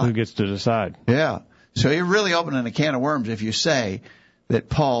ones are not? Who gets to decide? Yeah. So you're really opening a can of worms if you say that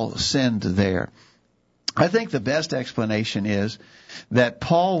Paul sinned there. I think the best explanation is that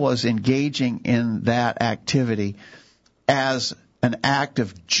Paul was engaging in that activity as an act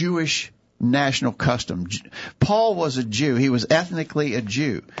of Jewish national custom. Paul was a Jew. He was ethnically a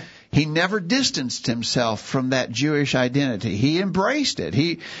Jew. He never distanced himself from that Jewish identity. He embraced it.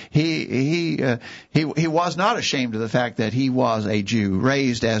 He was not ashamed of the fact that he was a Jew,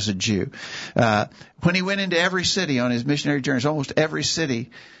 raised as a Jew. When he went into every city on his missionary journeys, almost every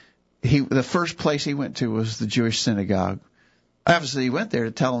city, the first place he went to was the Jewish synagogue. Obviously, he went there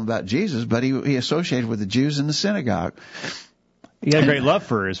to tell them about Jesus, but he associated with the Jews in the synagogue. He had a great love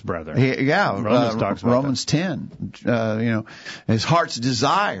for his brother. Romans talks about Romans that. 10. His heart's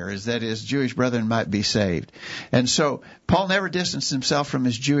desire is that his Jewish brethren might be saved. And so Paul never distanced himself from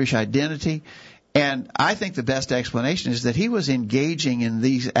his Jewish identity. And I think the best explanation is that he was engaging in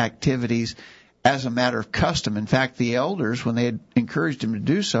these activities as a matter of custom. In fact, the elders, when they had encouraged him to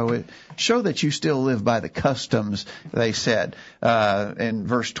do so, it show that you still live by the customs, they said, in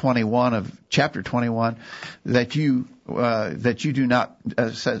verse 21 of chapter 21, that you do not,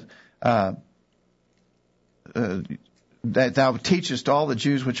 that thou teachest all the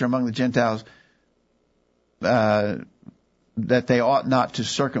Jews which are among the Gentiles, that they ought not to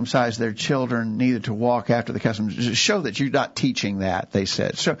circumcise their children, neither to walk after the customs. Show that you're not teaching that, they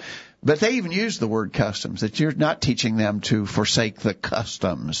said. But they even used the word customs, that you're not teaching them to forsake the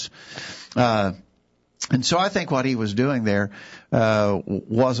customs. And so I think what he was doing there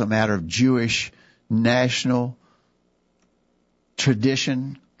was a matter of Jewish national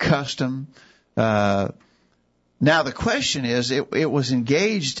tradition, custom. Now the question is, it was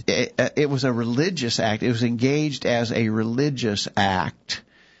engaged, it was a religious act. It was engaged as a religious act.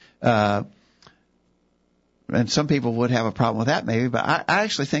 And some people would have a problem with that maybe, but I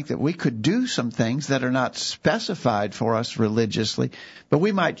actually think that we could do some things that are not specified for us religiously, but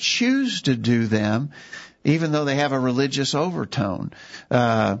we might choose to do them even though they have a religious overtone.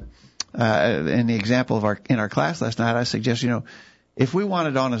 In the example in our class last night, I suggest, if we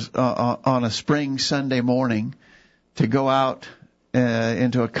wanted on a spring Sunday morning to go out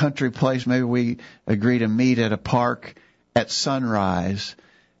into a country place, maybe we agree to meet at a park at sunrise.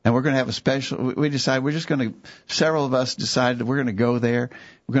 And we're going to have several of us decided that we're going to go there.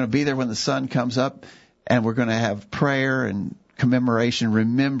 We're going to be there when the sun comes up, and we're going to have prayer and commemoration,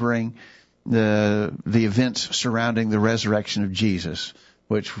 remembering the events surrounding the resurrection of Jesus,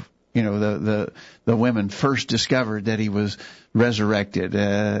 which, the women first discovered that he was resurrected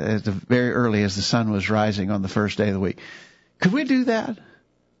very early as the sun was rising on the first day of the week. Could we do that?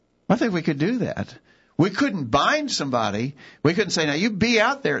 I think we could do that. We couldn't bind somebody. We couldn't say, now you be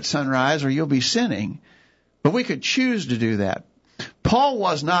out there at sunrise or you'll be sinning. But we could choose to do that. Paul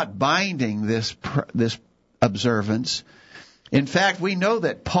was not binding this observance. In fact, we know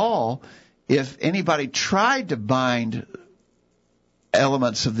that Paul, if anybody tried to bind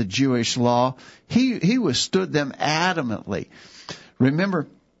elements of the Jewish law, he withstood them adamantly. Remember,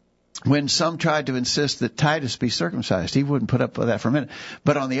 when some tried to insist that Titus be circumcised, he wouldn't put up with that for a minute.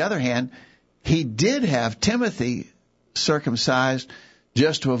 But on the other hand, he did have Timothy circumcised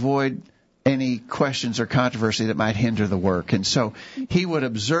just to avoid any questions or controversy that might hinder the work. And so he would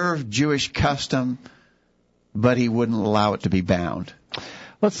observe Jewish custom, but he wouldn't allow it to be bound.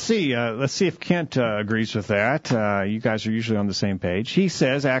 Let's see if Kent agrees with that. You guys are usually on the same page. He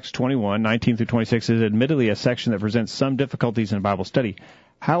says Acts 21:19 through 26 is admittedly a section that presents some difficulties in Bible study.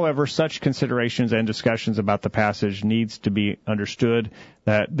 However, such considerations and discussions about the passage needs to be understood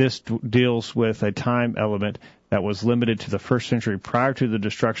that this deals with a time element that was limited to the first century prior to the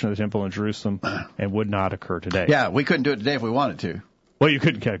destruction of the temple in Jerusalem and would not occur today. Yeah, we couldn't do it today if we wanted to. Well, you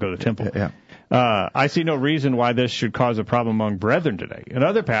couldn't go to the temple. Yeah. I see no reason why this should cause a problem among brethren today. In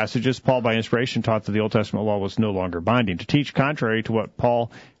other passages, Paul, by inspiration, taught that the Old Testament law was no longer binding. To teach contrary to what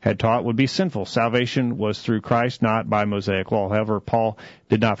Paul had taught would be sinful. Salvation was through Christ, not by Mosaic law. However, Paul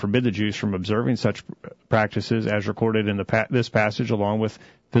did not forbid the Jews from observing such practices as recorded in this passage, along with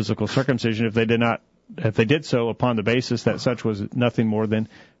physical circumcision, if they did so upon the basis that such was nothing more than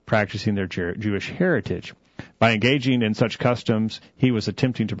practicing their Jewish heritage. By engaging in such customs, he was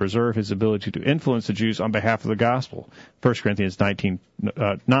attempting to preserve his ability to influence the Jews on behalf of the gospel. 1 Corinthians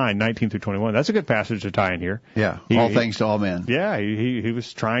 9:19 through 21. That's a good passage to tie in here. Yeah, all things to all men. Yeah, he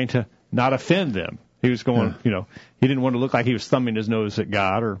was trying to not offend them. He was going, he didn't want to look like he was thumbing his nose at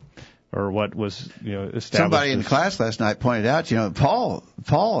God or what was, established. Somebody in the class last night pointed out,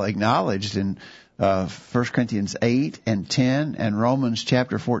 Paul acknowledged in 1 Corinthians 8 and 10 and Romans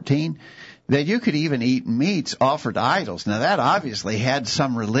chapter 14 that you could even eat meats offered to idols. Now that obviously had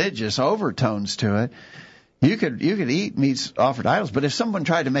some religious overtones to it. You could eat meats offered to idols, but if someone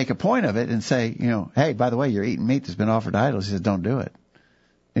tried to make a point of it and say, hey, by the way, you're eating meat that's been offered to idols, he says, don't do it.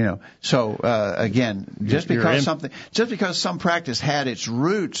 So again, just because some practice had its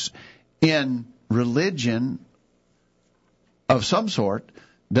roots in religion of some sort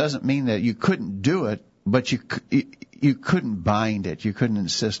doesn't mean that you couldn't do it, but you couldn't bind it. You couldn't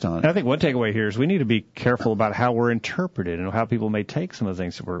insist on it. I think one takeaway here is we need to be careful about how we're interpreted and how people may take some of the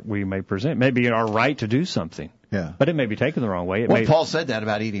things that we may present. Maybe our right to do something. Yeah. But it may be taken the wrong way. Paul said that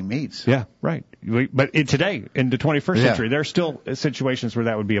about eating meats. Yeah, right. But today, in the 21st century, there are still situations where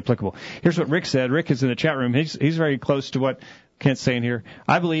that would be applicable. Here's what Rick said. Rick is in the chat room. He's very close to what Kent's saying here.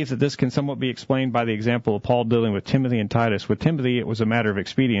 I believe that this can somewhat be explained by the example of Paul dealing with Timothy and Titus. With Timothy, it was a matter of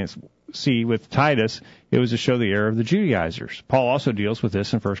expediency. With Titus, it was to show the error of the Judaizers. Paul also deals with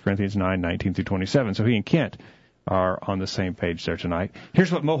this in 1 Corinthians 9:19 through 27. So he and Kent are on the same page there tonight.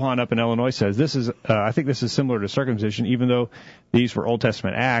 Here's what Mohan up in Illinois says. I think this is similar to circumcision, even though these were Old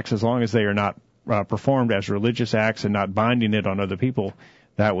Testament acts, as long as they are not performed as religious acts and not binding it on other people,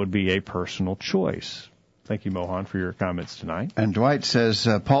 that would be a personal choice. Thank you, Mohan, for your comments tonight. And Dwight says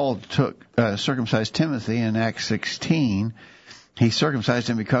Paul circumcised Timothy in Acts 16. He circumcised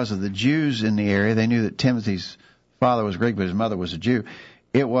him because of the Jews in the area. They knew that Timothy's father was Greek, but his mother was a Jew.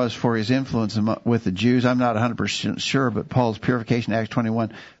 It was for his influence with the Jews. I'm not 100% sure, but Paul's purification, Acts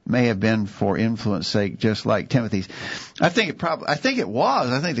 21, may have been for influence sake, just like Timothy's. I think it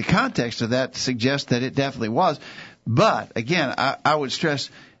was. I think the context of that suggests that it definitely was. But again, I would stress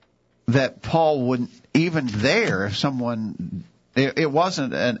that Paul wouldn't, even there, if someone, it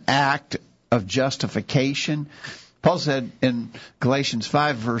wasn't an act of justification. Paul said in Galatians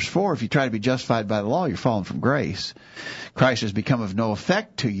 5, verse 4, if you try to be justified by the law, you're falling from grace. Christ has become of no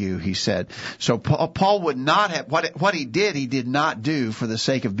effect to you, he said. So Paul would not have, what he did not do for the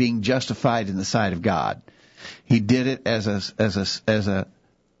sake of being justified in the sight of God. He did it as a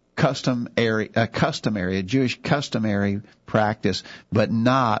Jewish customary practice, but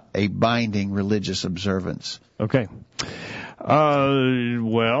not a binding religious observance. Okay.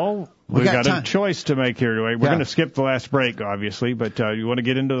 We've got a choice to make here. We're going to skip the last break, obviously, but you want to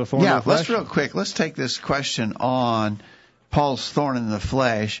get into the thorn in the flesh? Let's real quick. Let's take this question on Paul's thorn in the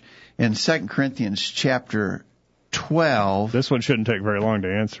flesh in 2 Corinthians chapter 12. This one shouldn't take very long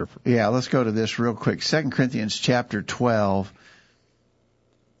to answer. Yeah, let's go to this real quick. 2 Corinthians chapter 12,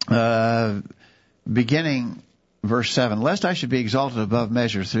 beginning verse 7, lest I should be exalted above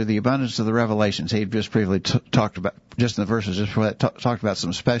measure through the abundance of the revelations. He just previously talked about, just in the verses just before that, talked about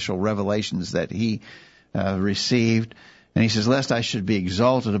some special revelations that he received. And he says, lest I should be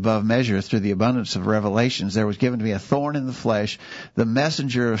exalted above measure through the abundance of revelations, there was given to me a thorn in the flesh, the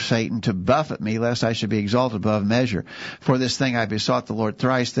messenger of Satan, to buffet me, lest I should be exalted above measure. For this thing I besought the Lord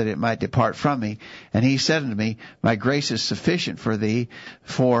thrice, that it might depart from me. And he said unto me, my grace is sufficient for thee,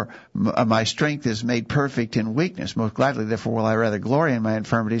 for my strength is made perfect in weakness. Most gladly, therefore, will I rather glory in my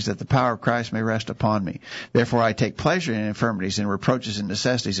infirmities, that the power of Christ may rest upon me. Therefore I take pleasure in infirmities, in reproaches, in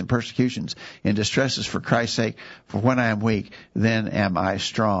necessities, in persecutions, in distresses for Christ's sake. For when I am weak, then am I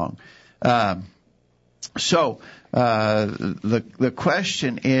strong. So the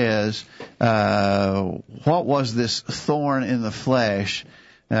question is, what was this thorn in the flesh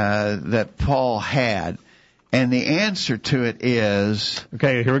that Paul had? And the answer to it is...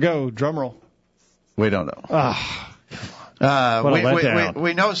 Okay, here we go. Drum roll. We don't know.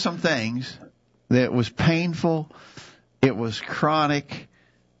 We know some things. That it was painful, it was chronic,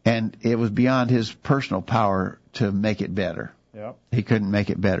 and it was beyond his personal power to make it better. Yep. He couldn't make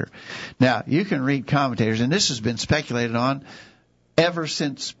it better. Now, you can read commentators, and this has been speculated on ever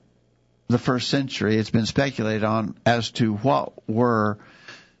since the first century. It's been speculated on as to what was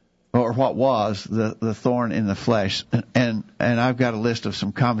the thorn in the flesh. And I've got a list of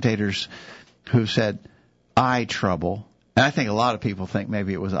some commentators who said eye trouble. And I think a lot of people think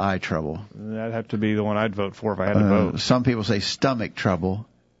maybe it was eye trouble. That'd have to be the one I'd vote for if I had to vote. Some people say stomach trouble.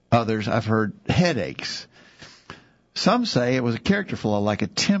 Others, I've heard headaches. Some say it was a character flaw, like a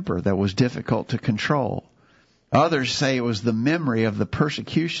temper that was difficult to control. Others say it was the memory of the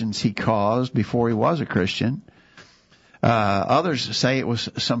persecutions he caused before he was a Christian. Others say it was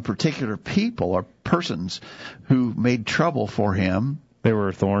some particular people or persons who made trouble for him. They were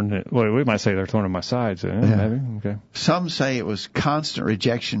a thorn. Well, we might say they're a thorn in my sides. Yeah. Maybe. Okay. Some say it was constant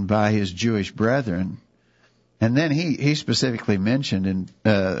rejection by his Jewish brethren. And then he specifically mentioned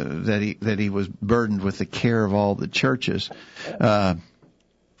that he was burdened with the care of all the churches. We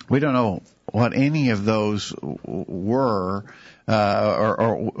don't know what any of those were,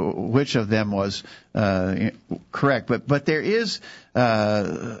 or which of them was correct. But there is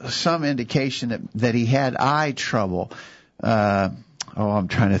some indication that he had eye trouble. I'm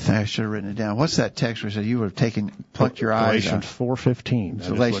trying to think. I should have written it down. What's that text where it said you would have plucked your eyes out? Galatians 4:15.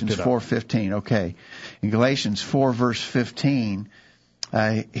 Galatians 4:15. Okay. In Galatians 4 verse 15,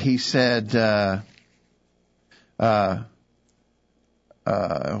 he said, I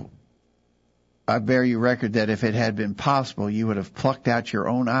bear you record that if it had been possible, you would have plucked out your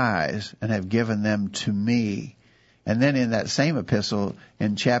own eyes and have given them to me. And then in that same epistle,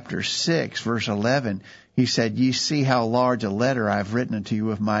 in chapter 6, verse 11, he said, ye see how large a letter I've written unto you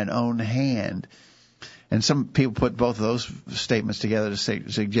with mine own hand. And some people put both of those statements together to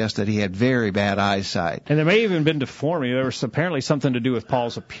suggest that he had very bad eyesight. And there may have even been deformity. There was apparently something to do with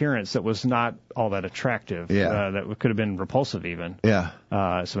Paul's appearance that was not all that attractive. Yeah. That could have been repulsive even. Yeah.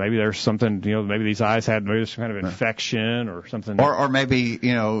 So maybe there's something, maybe these eyes had maybe some kind of infection or something. Or maybe,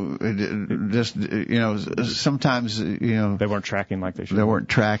 sometimes, they weren't tracking like they should. They weren't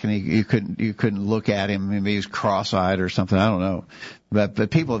tracking. You couldn't look at him. Maybe he was cross-eyed or something. I don't know.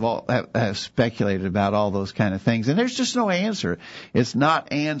 But people have speculated about all those kind of things, and there's just no answer. It's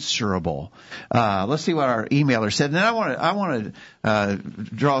not answerable. Let's see what our emailer said. And then I want to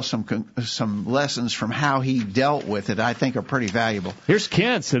draw some lessons from how he dealt with it. I think are pretty valuable. Here's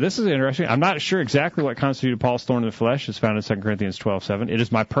Kent. So this is interesting. I'm not sure exactly what constituted Paul's thorn in the flesh. It's found in 2 Corinthians 12:7. It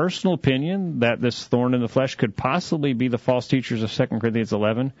is my personal opinion that this thorn in the flesh could possibly be the false teachers of 2 Corinthians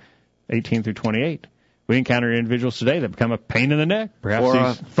 11:18 through 28. We encounter individuals today that become a pain in the neck, or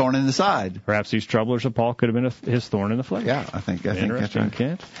a thorn in the side. Perhaps these troublers of Paul could have been his thorn in the flesh. Yeah, I think that's right.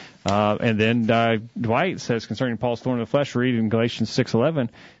 Kent. And then Dwight says concerning Paul's thorn in the flesh, read in Galatians 6:11,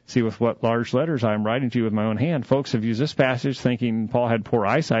 see with what large letters I am writing to you with my own hand. Folks have used this passage thinking Paul had poor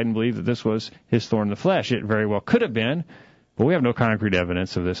eyesight and believed that this was his thorn in the flesh. It very well could have been, but we have no concrete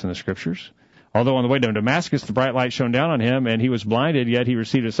evidence of this in the Scriptures. Although on the way to Damascus, the bright light shone down on him, and he was blinded, yet he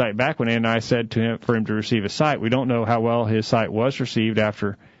received his sight back when Ananias said to him for him to receive his sight. We don't know how well his sight was received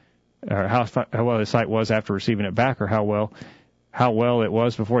after, or how well his sight was after receiving it back, or how well it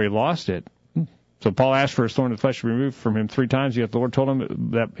was before he lost it. So Paul asked for his thorn in the flesh to be removed from him 3 times, yet the Lord told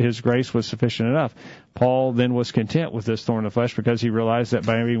him that his grace was sufficient enough. Paul then was content with this thorn in the flesh because he realized that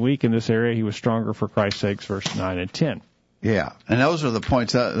by being weak in this area, he was stronger for Christ's sake, verse 9 and 10. Yeah, and those are the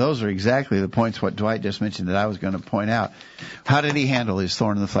points. Those are exactly the points what Dwight just mentioned that I was going to point out. How did he handle his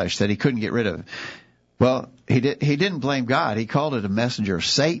thorn in the flesh that he couldn't get rid of? Well, he didn't blame God. He called it a messenger of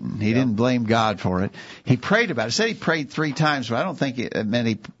Satan. He didn't blame God for it. He prayed about it. He said he prayed 3 times, but I don't think it meant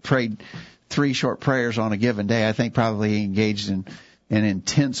he prayed 3 short prayers on a given day. I think probably he engaged in and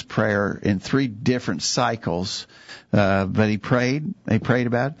intense prayer in 3 different cycles. But he prayed. They prayed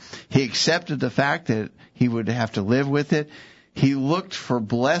about it. He accepted the fact that he would have to live with it. He looked for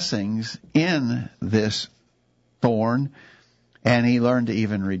blessings in this thorn, and he learned to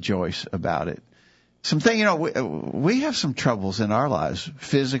even rejoice about it. We have some troubles in our lives,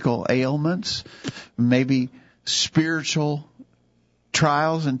 physical ailments, maybe spiritual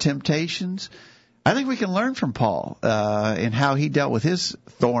trials and temptations. I think we can learn from Paul in how he dealt with his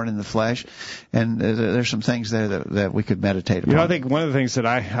thorn in the flesh, and there's some things there that we could meditate upon. I think one of the things that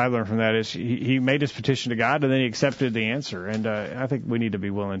I learned from that is he made his petition to God, and then he accepted the answer. And I think we need to be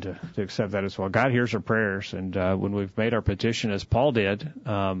willing to accept that as well. God hears our prayers, and when we've made our petition, as Paul did,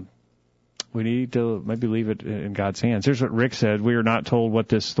 we need to maybe leave it in God's hands. Here's what Rick said. We are not told what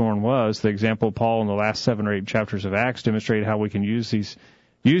this thorn was. The example of Paul in the last 7 or 8 chapters of Acts demonstrated how we can use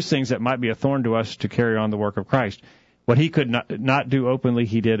things that might be a thorn to us to carry on the work of Christ. What he could not do openly,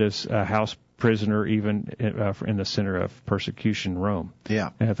 he did as a house prisoner, even in the center of persecution, Rome. Yeah.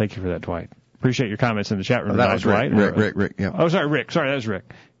 Thank you for that, Dwight. Appreciate your comments in the chat room. That was Dwight. Rick. Yeah. Oh, sorry, Rick. Sorry, that was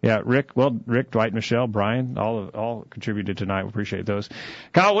Rick. Yeah, Rick, Dwight, Michelle, Brian, all contributed tonight. We appreciate those.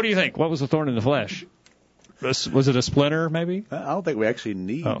 Kyle, what do you think? What was the thorn in the flesh? Was it a splinter, maybe? I don't think we actually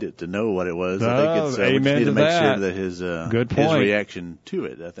need to know what it was. I think it's we just need to make that. sure that his reaction to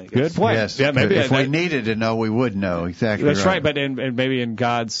it. I think. Good point. Yes. Yeah, maybe if we needed to know, we would know. Exactly. That's right. But and maybe in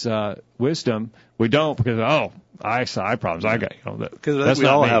God's wisdom, we don't because I saw eye problems. I got because we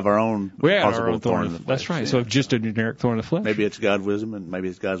all have our own. We have our own thorn in the flesh. That's right. Yeah. So just a generic thorn in the flesh. Maybe it's God's wisdom, and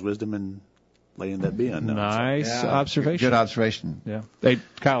letting that be unknown. Nice observation. Good observation. Yeah. Hey,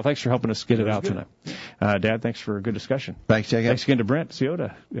 Kyle, thanks for helping us get it out tonight. Dad, thanks for a good discussion. Thanks, Jacob. Thanks again to Brent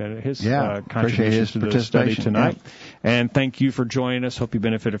Ciota, his contributions to the study tonight. Yeah. And thank you for joining us. Hope you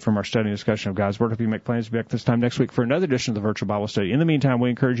benefited from our study and discussion of God's Word. Hope you make plans to be back this time next week for another edition of the Virtual Bible Study. In the meantime, we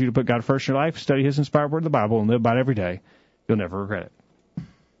encourage you to put God first in your life, study His inspired Word, the Bible, and live by it every day. You'll never regret it.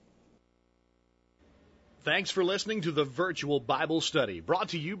 Thanks for listening to the Virtual Bible Study, brought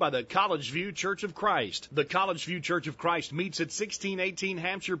to you by the College View Church of Christ. The College View Church of Christ meets at 1618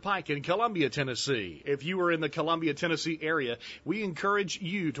 Hampshire Pike in Columbia, Tennessee. If you are in the Columbia, Tennessee area, we encourage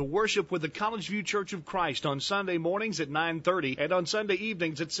you to worship with the College View Church of Christ on Sunday mornings at 9:30 and on Sunday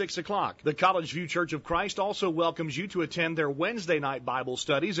evenings at 6 o'clock. The College View Church of Christ also welcomes you to attend their Wednesday night Bible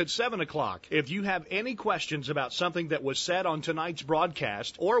studies at 7 o'clock. If you have any questions about something that was said on tonight's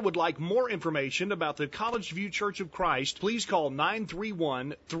broadcast or would like more information about the College View Church of Christ, please call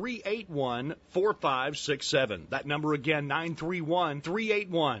 931-381-4567. That number again,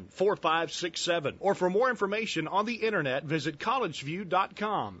 931-381-4567. Or for more information on the internet, visit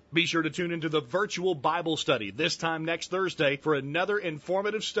collegeview.com. Be sure to tune into the Virtual Bible Study this time next Thursday for another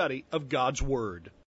informative study of God's Word.